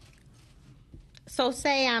 So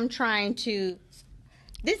say I'm trying to.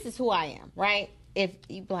 This is who I am, right? If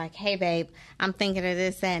you be like, hey, babe, I'm thinking of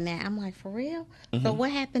this, that, and that. I'm like, for real? So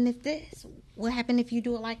what happened if this? What happened if you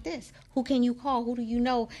do it like this? Who can you call? Who do you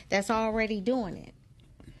know that's already doing it?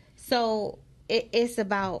 So it's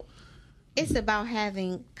about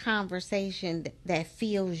having conversation that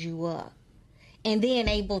fills you up, and then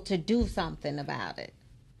able to do something about it.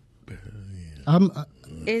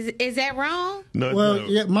 Is that wrong? No, Well, no.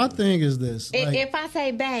 yeah. My thing is this: like, If I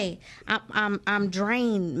say, babe, I'm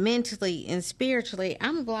drained mentally and spiritually,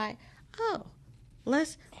 I'm like, oh,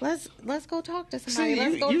 let's go talk to somebody. See,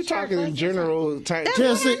 Let's go you to church. talking in Let's do general type. That's yeah,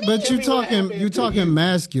 what see, I mean. but Tell me what happened you to talking you.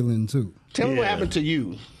 masculine too. Tell me what Yeah. happened to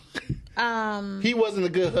you. something. He wasn't a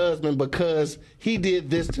good husband because he did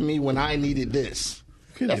this to me when I needed this.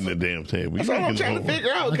 Get in the damn table. That's what I'm trying to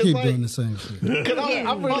figure out. I Cause keep like, doing the same shit. Cause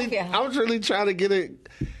I'm really trying to get it.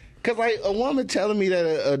 Cause like a woman telling me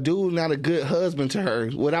that a dude not a good husband to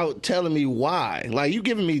her without telling me why. Like, you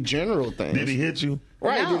giving me general things. Did he hit you?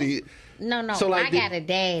 Right? No. Did he? No. So, like, I got a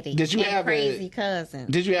daddy. did you and have crazy cousin?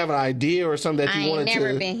 Did you have an idea or something that I you ain't wanted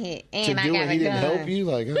never to been hit, to and I do, got and a he didn't gun. help you?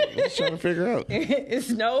 Like, I'm just trying to figure out.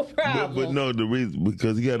 It's no problem. But no, the reason,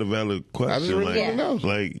 because he got a valid I just question. really Like, want to know.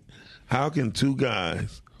 like, how can two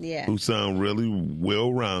guys Yeah. who sound really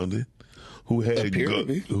well rounded, who had Appear to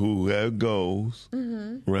be. who had goals,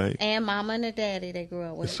 right? And mama and the daddy they grew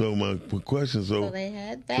up with, So my question, so they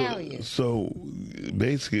had values. So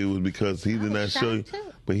basically, it was because he did not was show you, shocked,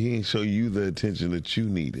 too. but he didn't show you the attention that you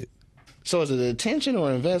needed. So is it attention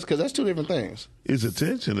or invest? Because that's two different things. It's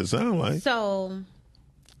attention. It sounds like. So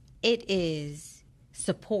it is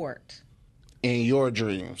support. In your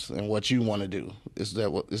dreams and what you want to do. Is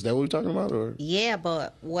that what we're talking about? Or Yeah,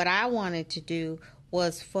 but what I wanted to do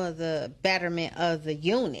was for the betterment of the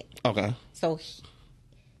unit. okay. So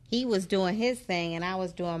he was doing his thing and I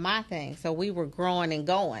was doing my thing. So we were growing and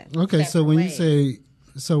going. Okay, so separate when ways. you say,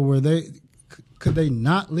 so could they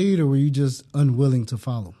not lead, or were you just unwilling to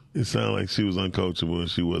follow? It sounded like she was uncoachable and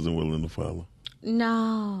she wasn't willing to follow.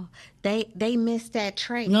 No, they missed that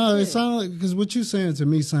trait. No, too. it sounds like, because what you're saying to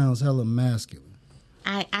me sounds hella masculine.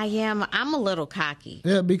 I'm a little cocky.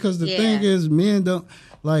 Yeah, because the Yeah. thing is, men don't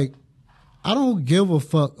like. I don't give a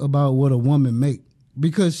fuck about what a woman make,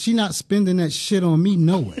 because she not spending that shit on me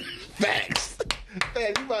nowhere. Facts.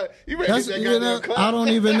 Man, you better That's, hit that you know, goddamn clock. I don't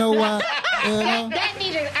even know why. You know? That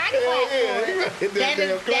needed I Yeah, clap for hit it. that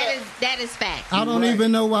damn clock. That is fact. I don't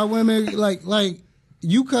even know why women like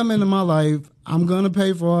you come into my life. I'm gonna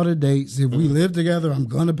pay for all the dates. If we live together, I'm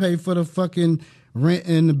gonna pay for the fucking rent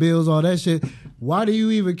and the bills, all that shit. Why do you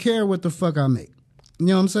even care what the fuck I make? You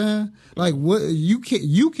know what I'm saying? Like, what you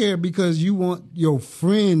care because you want your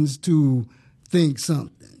friends to think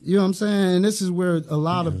something. You know what I'm saying? And this is where a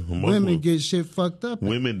lot of women get shit fucked up.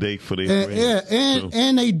 Women date for their And, friends.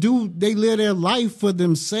 and they live their life for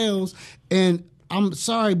themselves. And I'm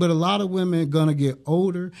sorry, but a lot of women are gonna get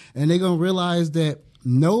older and they're gonna realize that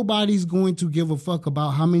nobody's going to give a fuck about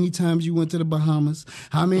how many times you went to the Bahamas,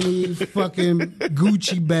 how many fucking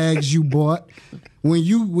Gucci bags you bought. When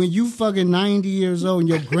you fucking 90 years old and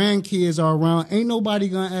your grandkids are around, ain't nobody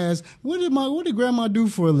gonna ask, what did grandma do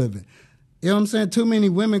for a living? You know what I'm saying? Too many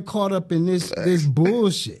women caught up in this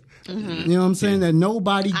bullshit. You know what I'm saying? That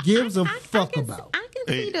nobody gives a fuck about. I can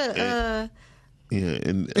see the. Yeah,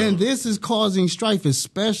 And this is causing strife,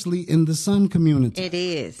 especially in the son community. It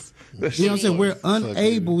is. You know what I'm saying? We're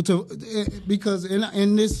unable to, because,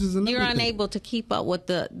 and this is another You're thing. unable to keep up with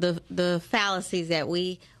the fallacies that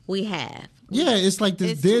we have. Yeah, it's like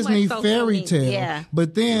this It's too Disney much social fairy media. tale. Yeah.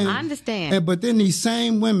 But then I understand. But then these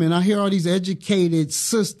same women, I hear all these educated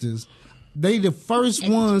sisters, they the first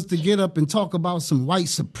ones to get up and talk about some white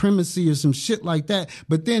supremacy or some shit like that.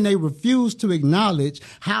 But then they refuse to acknowledge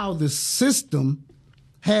how the system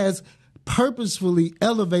has purposefully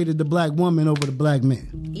elevated the black woman over the black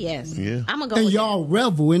man. Yes. Yeah. I'm going to go And with y'all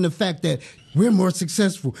revel in the fact that we're more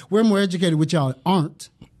successful, we're more educated, which y'all aren't.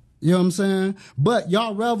 You know what I'm saying? But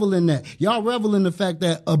y'all revel in that. Y'all revel in the fact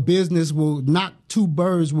that a business will knock two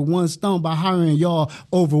birds with one stone by hiring y'all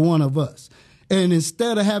over one of us. And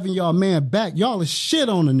instead of having y'all man back, y'all is shit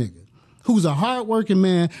on a nigga who's a hardworking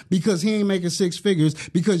man because he ain't making six figures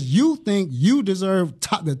because you think you deserve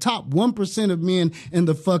the top 1% of men in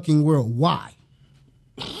the fucking world. Why?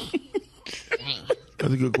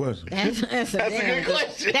 That's a good question. That's a good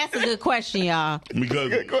question. That's a good question, y'all.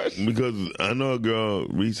 Because I know a girl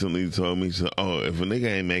recently told me, she said, oh, if a nigga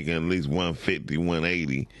ain't making at least 150,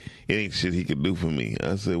 180, it ain't shit he could do for me.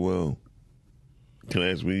 I said, well, can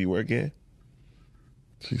I ask where you work at?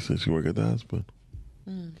 She said she work at the hospital.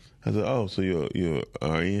 I said, oh, so you're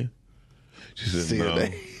RN? She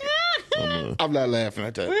said, no. I'm not laughing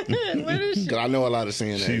at that. What is she? Because I know a lot of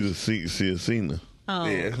CNAs. She's a CNA. Oh.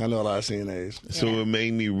 Yeah, I know a lot of CNAs. So it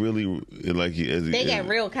made me really like they got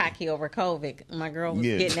real cocky over COVID. My girl was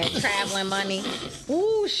getting that traveling money.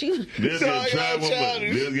 Ooh, they're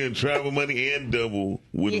getting travel money and double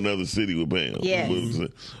with another city with paying. Yes.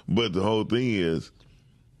 But the whole thing is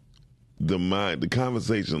the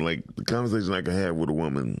conversation I can have with a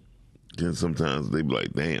woman. Can sometimes they be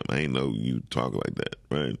like, "Damn, I ain't know you talk like that,"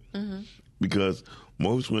 right? Mm-hmm. Because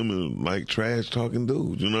most women like trash talking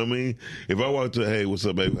dudes. You know what I mean? If I walk to, hey, what's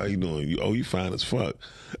up, baby? How you doing? You fine as fuck.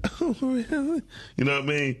 Oh, really? You know what I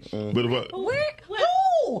mean? But if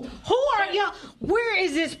who are y'all? Where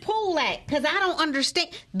is this pool at? Because I don't understand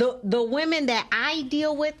the women that I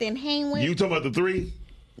deal with and hang with. You talking about the three?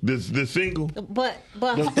 The single? But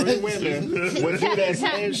the three women would do that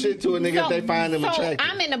same shit to a nigga if they find him attractive.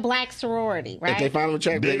 I'm in a black sorority, right? If they find him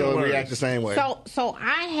attractive, they gonna react the same way. So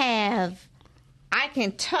I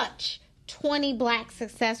can touch 20 black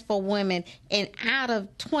successful women, and out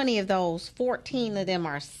of 20 of those, 14 of them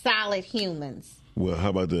are solid humans. Well, how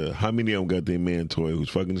about that? How many of them got their man toy who's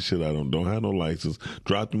fucking the shit out of them, don't have no license,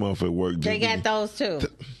 dropped them off at work? They got those too.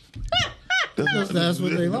 That's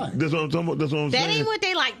what they like. That's what I'm talking about. That's what I'm saying. That ain't what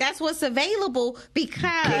they like. That's what's available because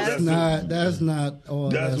that's not all.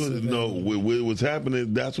 That's what what's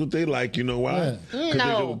happening. That's what they like. You know why?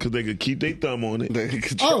 Because they could keep their thumb on it. They could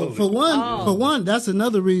control for one, that's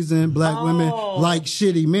another reason black women like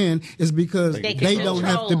shitty men is because they don't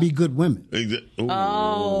have to be good women. Exactly.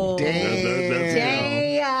 Oh, damn.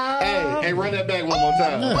 Hey, run that back one more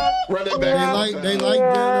time. Run that back.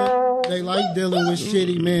 They like dealing with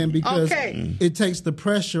shitty men because it takes the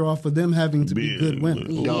pressure off of them having to be good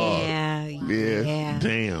women. Yeah.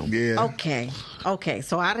 Damn. Yeah. Okay.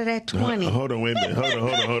 So out of that 20, hold on, wait a minute.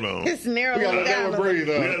 Hold on. It's narrowed We gotta down. let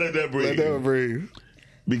Let that one breathe.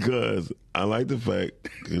 Because I like the fact,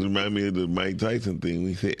 it reminds me of the Mike Tyson thing.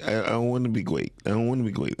 We say, I don't want to be great. I don't want to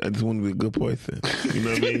be great. I just want to be a good person. You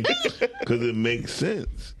know what I mean? Because it makes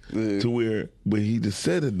sense to where, but he just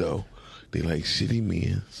said it though. They like shitty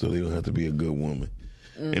men, so they don't have to be a good woman.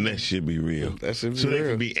 And that should be real. That should be so real. They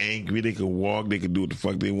can be angry, they can walk, they can do what the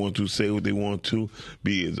fuck they want to, say what they want to,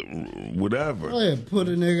 be whatever. Oh yeah, put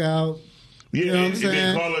a nigga out. Yeah, you know what I'm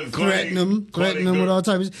saying? Threaten them with all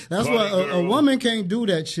types of shit. That's why a woman can't do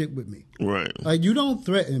that shit with me. Right. Like, you don't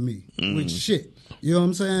threaten me with shit. You know what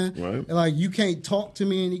I'm saying? Right. Like, you can't talk to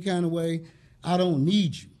me any kind of way. I don't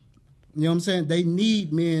need you. You know what I'm saying? They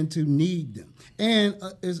need men to need them. And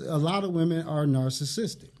a lot of women are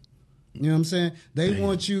narcissistic. You know what I'm saying? They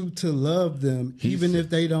want you to love them even if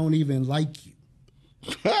they don't even like you.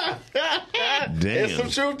 There's some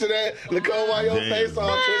truth to that. Nicole, while your face all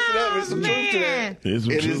twisted up, there's some truth to that.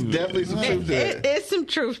 It is definitely some truth to that. It's some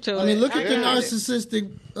truth to it. I mean, look at the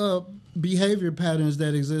narcissistic behavior patterns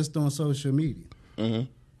that exist on social media. Mm-hmm.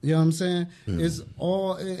 You know what I'm saying? It's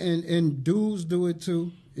all, and dudes do it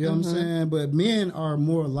too. You know what I'm saying? But men are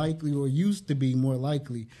more likely, or used to be more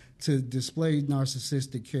likely, to display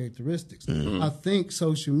narcissistic characteristics. I think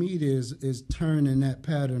social media is turning that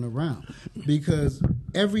pattern around because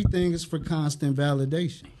everything is for constant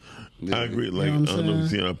validation. I agree. Like, I don't know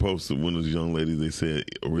if you seen, I posted one of those young ladies, they said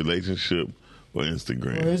a relationship or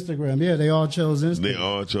Instagram. Yeah, they all chose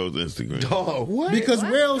Instagram. Oh, what? Because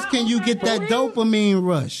where else can you get that dopamine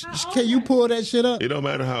rush? Can you pull that shit up? It don't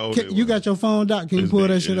matter how old you got your phone, Doc. Can you pull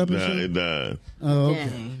that shit up? It died. Oh,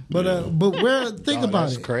 okay. But where? Think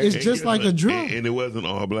about it. Crazy. It's just like a drug. And it wasn't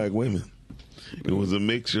all black women. It was a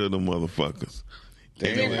mixture of the motherfuckers.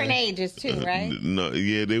 Different ages too, right? No,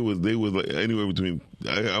 yeah, they was like anywhere between,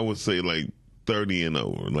 I would say, like 30 and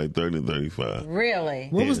over, like 30 and 35. Really?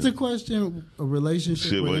 What was the question? A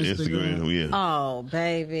relationship with Instagram? Yeah. Oh,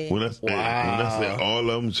 baby. When I say all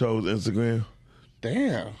of them chose Instagram,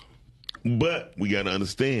 Damn. But we got to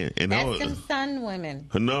understand. And That's them Sun women.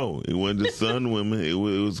 no, it wasn't just Sun women. It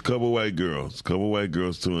was a couple white girls. A couple white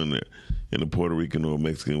girls too in there. And a Puerto Rican or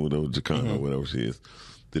Mexican, whatever, Chicana, whatever she is.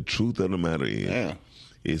 The truth of the matter is,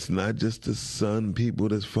 it's not just the Sun people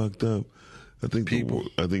that's fucked up. I think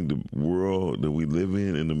the world that we live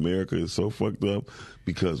in America is so fucked up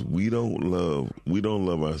because we don't love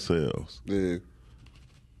ourselves. Yeah.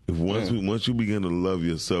 If once you begin to love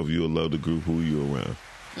yourself, you'll love the group who you're around.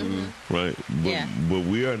 Mm-hmm. Right? But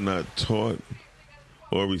we are not taught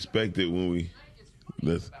or respected when we.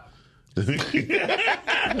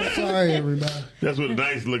 Sorry, everybody. That's what a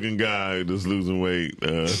nice looking guy that's losing weight.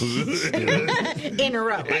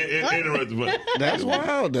 Interrupt. That's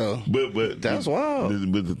wild, though. But that's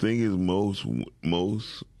wild. But the thing is,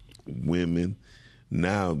 most women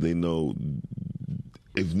now they know,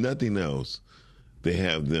 if nothing else, they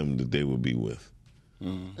have them that they will be with.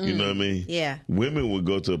 You know what I mean? Yeah. Women would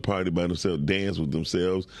go to a party by themselves, dance with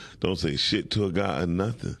themselves, don't say shit to a guy or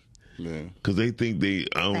nothing. Because they think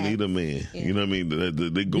I don't need a man. Yeah. You know what I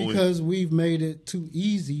mean? They go because we've made it too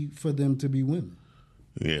easy for them to be women.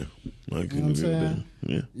 Yeah. I can you know what I'm saying?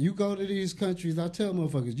 Yeah. You go to these countries, I tell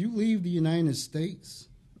motherfuckers, you leave the United States,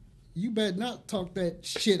 you better not talk that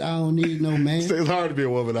shit, I don't need no man. It's hard to be a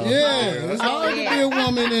woman out there. It's hard to be a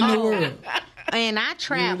woman in the world. And I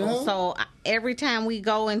travel, so every time we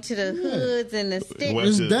go into the hoods and the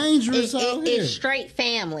sticks, it's dangerous out here. It's straight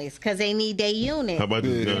families because they need their unit. How about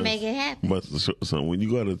this, to make it happen? So when you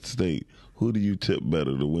go to the state, who do you tip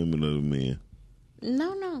better, the women or the men?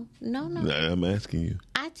 No. I'm asking you.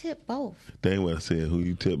 I tip both. That ain't what I said. Who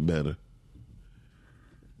you tip better?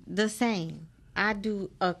 The same. I do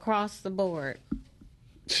across the board.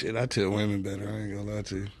 Shit, I tip women better. I ain't gonna lie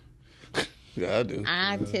to you. Yeah, I do.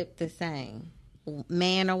 I tip the same.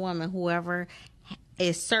 Man or woman, whoever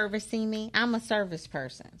is servicing me, I'm a service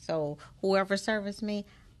person. So whoever serves me,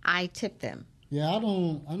 I tip them. Yeah, I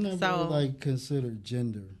never consider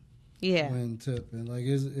gender. Yeah. When tipping, like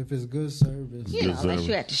if it's good service, unless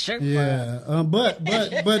you at the strip club.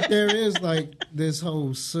 Yeah, but there is like this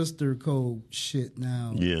whole sister code shit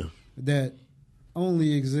now. Yeah. That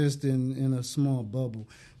only exists in a small bubble.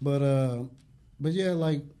 But yeah,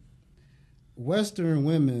 like Western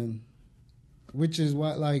women, which is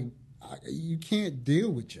why you can't deal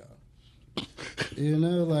with y'all. You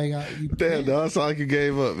know, damn, dog, it's like you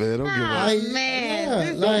gave up, man. Don't give up.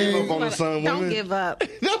 Man, don't give up on the Sun women. Don't give up.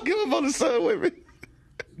 Don't give up on the Sun women.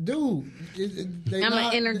 Dude, I'm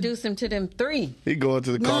gonna introduce him to them three. He going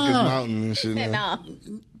to the Caucasus Mountain and shit.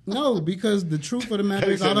 No, because the truth of the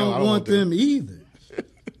matter is, I don't want them either.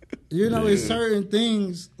 You know, it's certain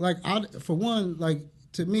things for one,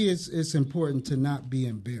 to me, it's important to not be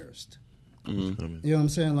embarrassed. Mm-hmm. You know what I'm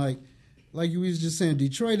saying? Like you was just saying,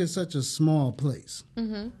 Detroit is such a small place.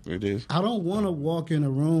 Mm-hmm. It is. I don't want to walk in a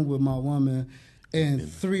room with my woman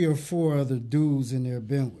and 3 or 4 other dudes in there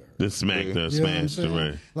been with her. The smash,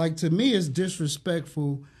 right? Like, to me, it's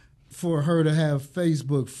disrespectful for her to have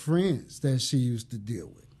Facebook friends that she used to deal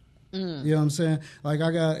with. You know what I'm saying? Like,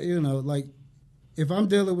 I got, if I'm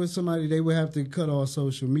dealing with somebody, they would have to cut off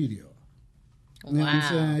social media. You know what I'm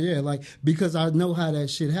saying? Yeah, because I know how that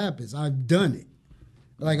shit happens. I've done it.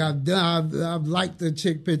 I've liked the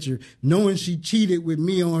chick picture, knowing she cheated with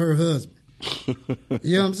me on her husband.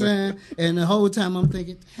 You know what I'm saying? And the whole time I'm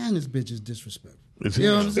thinking, damn, this bitch is disrespectful. You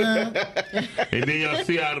know what I'm saying? And then y'all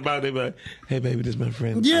see out about it, like, hey, baby, this is my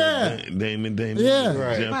friend. Yeah. Damon. Yeah.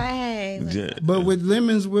 Right. But with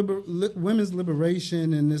women's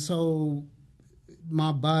liberation and this whole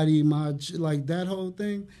my body, that whole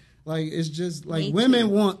thing, it's just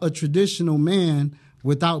women want a traditional man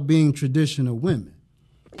without being traditional women.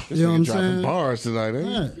 You know what I'm saying? Bars tonight,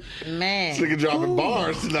 Man. This nigga dropping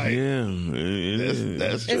bars tonight. Yeah.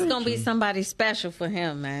 That's true. It's going to be somebody special for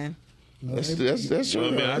him, man. That's true.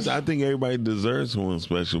 I mean, I think everybody deserves someone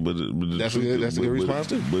special, but that's a good response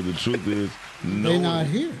too. But the truth is, they're not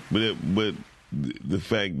here. But the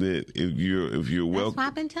fact that if you're welcome, that's why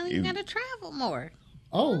I've been telling you got to travel more.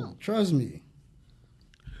 Oh, trust me.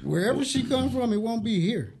 Wherever she comes from, it won't be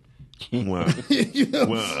here. Wow.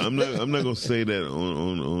 Well, I'm not gonna say that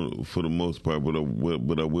on for the most part, but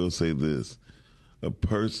I will say this: a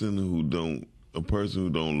person who don't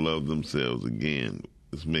love themselves again,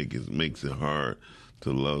 makes it hard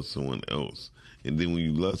to love someone else. And then when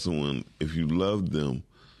you love someone, if you love them,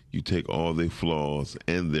 you take all their flaws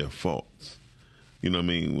and their faults. You know what I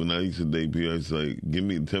mean? When I used to date people, I was like,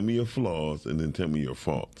 tell me your flaws and then tell me your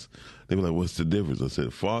faults. They were like, what's the difference? I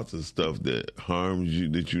said, faults is stuff that harms you,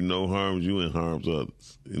 that you know harms you and harms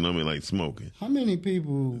others. You know what I mean? Like smoking. How many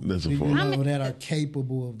people That's a do you fault. know that are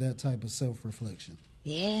capable of that type of self-reflection?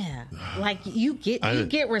 Yeah, like you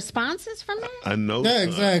get responses from that. I know. Yeah,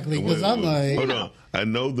 exactly. Because I'm like, hold on. I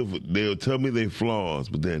know they'll tell me their flaws,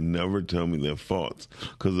 but they'll never tell me their faults.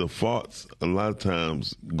 Because the faults a lot of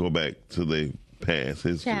times go back to their past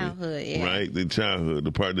history, Childhood, yeah. right? Their childhood.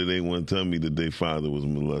 The part that they want to tell me that their father was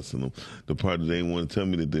molesting them. The part that they want to tell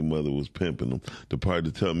me that their mother was pimping them. The part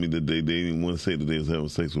that tell me that they didn't want to say that they was having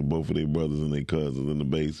sex with both of their brothers and their cousins in the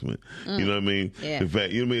basement. You know what I mean? Yeah. In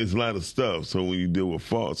fact, you know what I mean? It's a lot of stuff. So when you deal with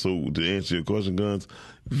faults, so to answer your question, Guns,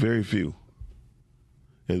 very few.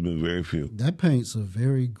 Has been very few. that paints a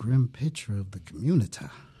very grim picture of the community.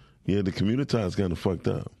 Yeah, the community is kind of fucked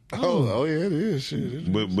up. Oh yeah, it is. Shit, it is.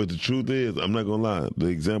 But the truth is, I'm not gonna lie. The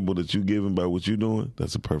example that you giving by what you're doing,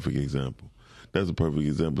 that's a perfect example. That's a perfect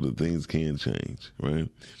example that things can change, right?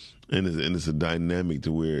 And it's a dynamic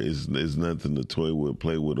to where it's nothing to toy with,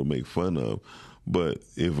 play with, or make fun of. But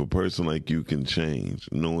if a person like you can change,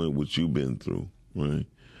 knowing what you've been through, right?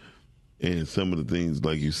 And some of the things,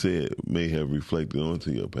 like you said, may have reflected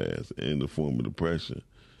onto your past in the form of depression.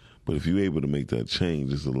 But if you're able to make that change,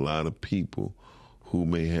 there's a lot of people who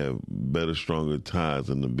may have better, stronger ties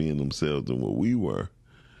into being themselves than what we were.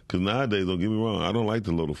 Because nowadays, don't get me wrong, I don't like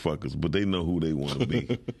the little fuckers, but they know who they want to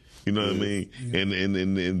be. You know what I mean? Yeah.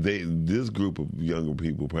 And this group of younger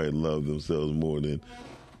people probably love themselves more than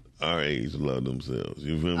our age love themselves.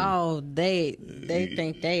 You feel me? Oh, they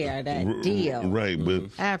think they are that deal, right? But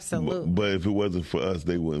absolutely. But if it wasn't for us,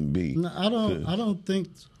 they wouldn't be. No, I don't think.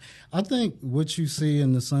 I think what you see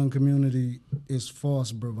in the Sun community is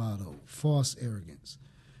false bravado, false arrogance.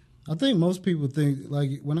 I think most people think,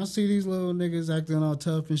 like, when I see these little niggas acting all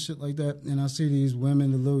tough and shit like that, and I see these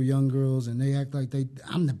women, the little young girls, and they act like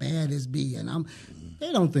I'm the baddest bee, and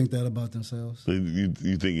they don't think that about themselves. So you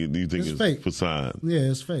think it's fake. facade? Yeah,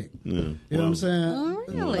 it's fake. Yeah. You know what I'm saying? Oh,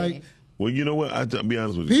 really? Like, well, you know what? I'll be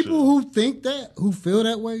honest with you. people who think that, who feel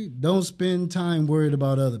that way, don't spend time worried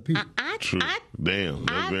about other people. True. Damn.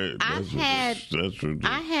 That's true.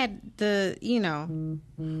 I had the,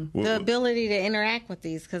 the ability to interact with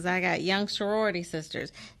these because I got young sorority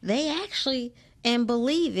sisters. They actually, and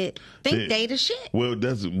believe it, think they the shit. Well,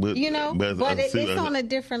 that's but it's on a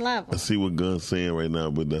different level. I see what Gun's saying right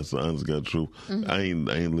now, but that's the honest God truth. I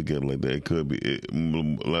ain't look at it like that. It could be.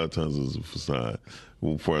 A lot of times it's a facade.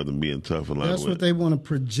 For them being tough and that's what they want to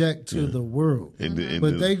project to the world.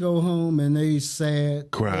 But they go home and they sad,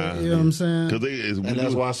 cry. You know what I'm saying? And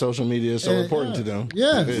that's why social media is so important to them.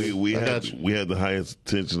 Yeah, we have the highest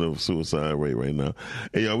attention of suicide rate right now.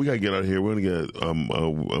 Hey, y'all, we gotta get out of here. We only got a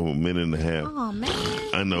minute and a half. Oh man,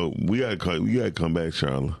 I know we gotta come back,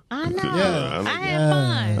 Sharla. I know. Yeah. I had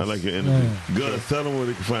fun. I like your energy. Gus, tell them where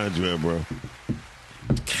they can find you at, bro.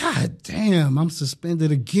 God damn, I'm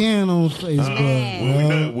suspended again on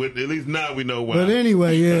Facebook. Well, at least now we know why. But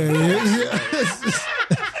anyway, yeah.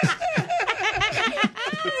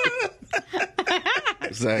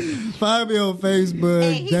 Exactly. Find me on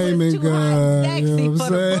Facebook, Damon Gunn. You know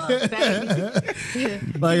what I'm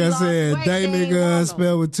saying? Like I said, Damon Gunn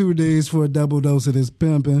spelled with 2 D's for a double dose of this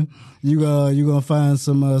pimping. You gonna find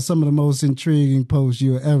some of the most intriguing posts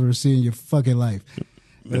you'll ever see in your fucking life.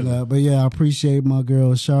 But yeah, I appreciate my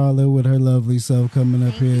girl Sharla with her lovely self coming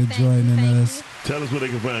up here and joining us. Tell us where they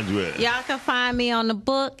can find you at. Y'all can find me on the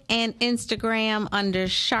book and Instagram under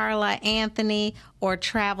Sharla Anthony or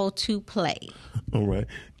Travel to Play. All right.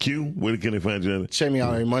 Q, where can they find you at? Check me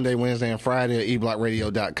out every Monday, Wednesday, and Friday at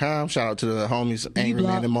eblockradio.com. Shout out to the homies Angry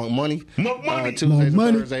Man and Monk Money. Monk Money. Tuesdays and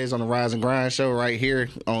Thursdays on the Rise and Grind show right here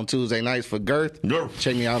on Tuesday nights for Girth.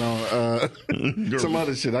 Check me out on some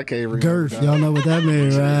other shit. I can't remember. Girth. Y'all know what that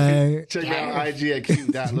means, right? Check me out on IG at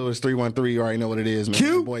Q.Lewis313. You already know what it is, man. Q?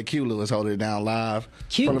 Your boy Q Lewis holding it down live.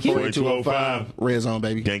 Q. From the 48205 Red Zone,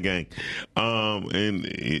 baby. Gang. And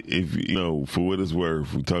if you know, for what it's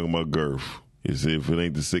worth, we're talking about Girth. You see, if it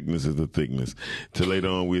ain't the sickness, it's the thickness. Till later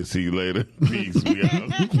on, we'll see you later. Peace. We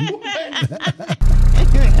out.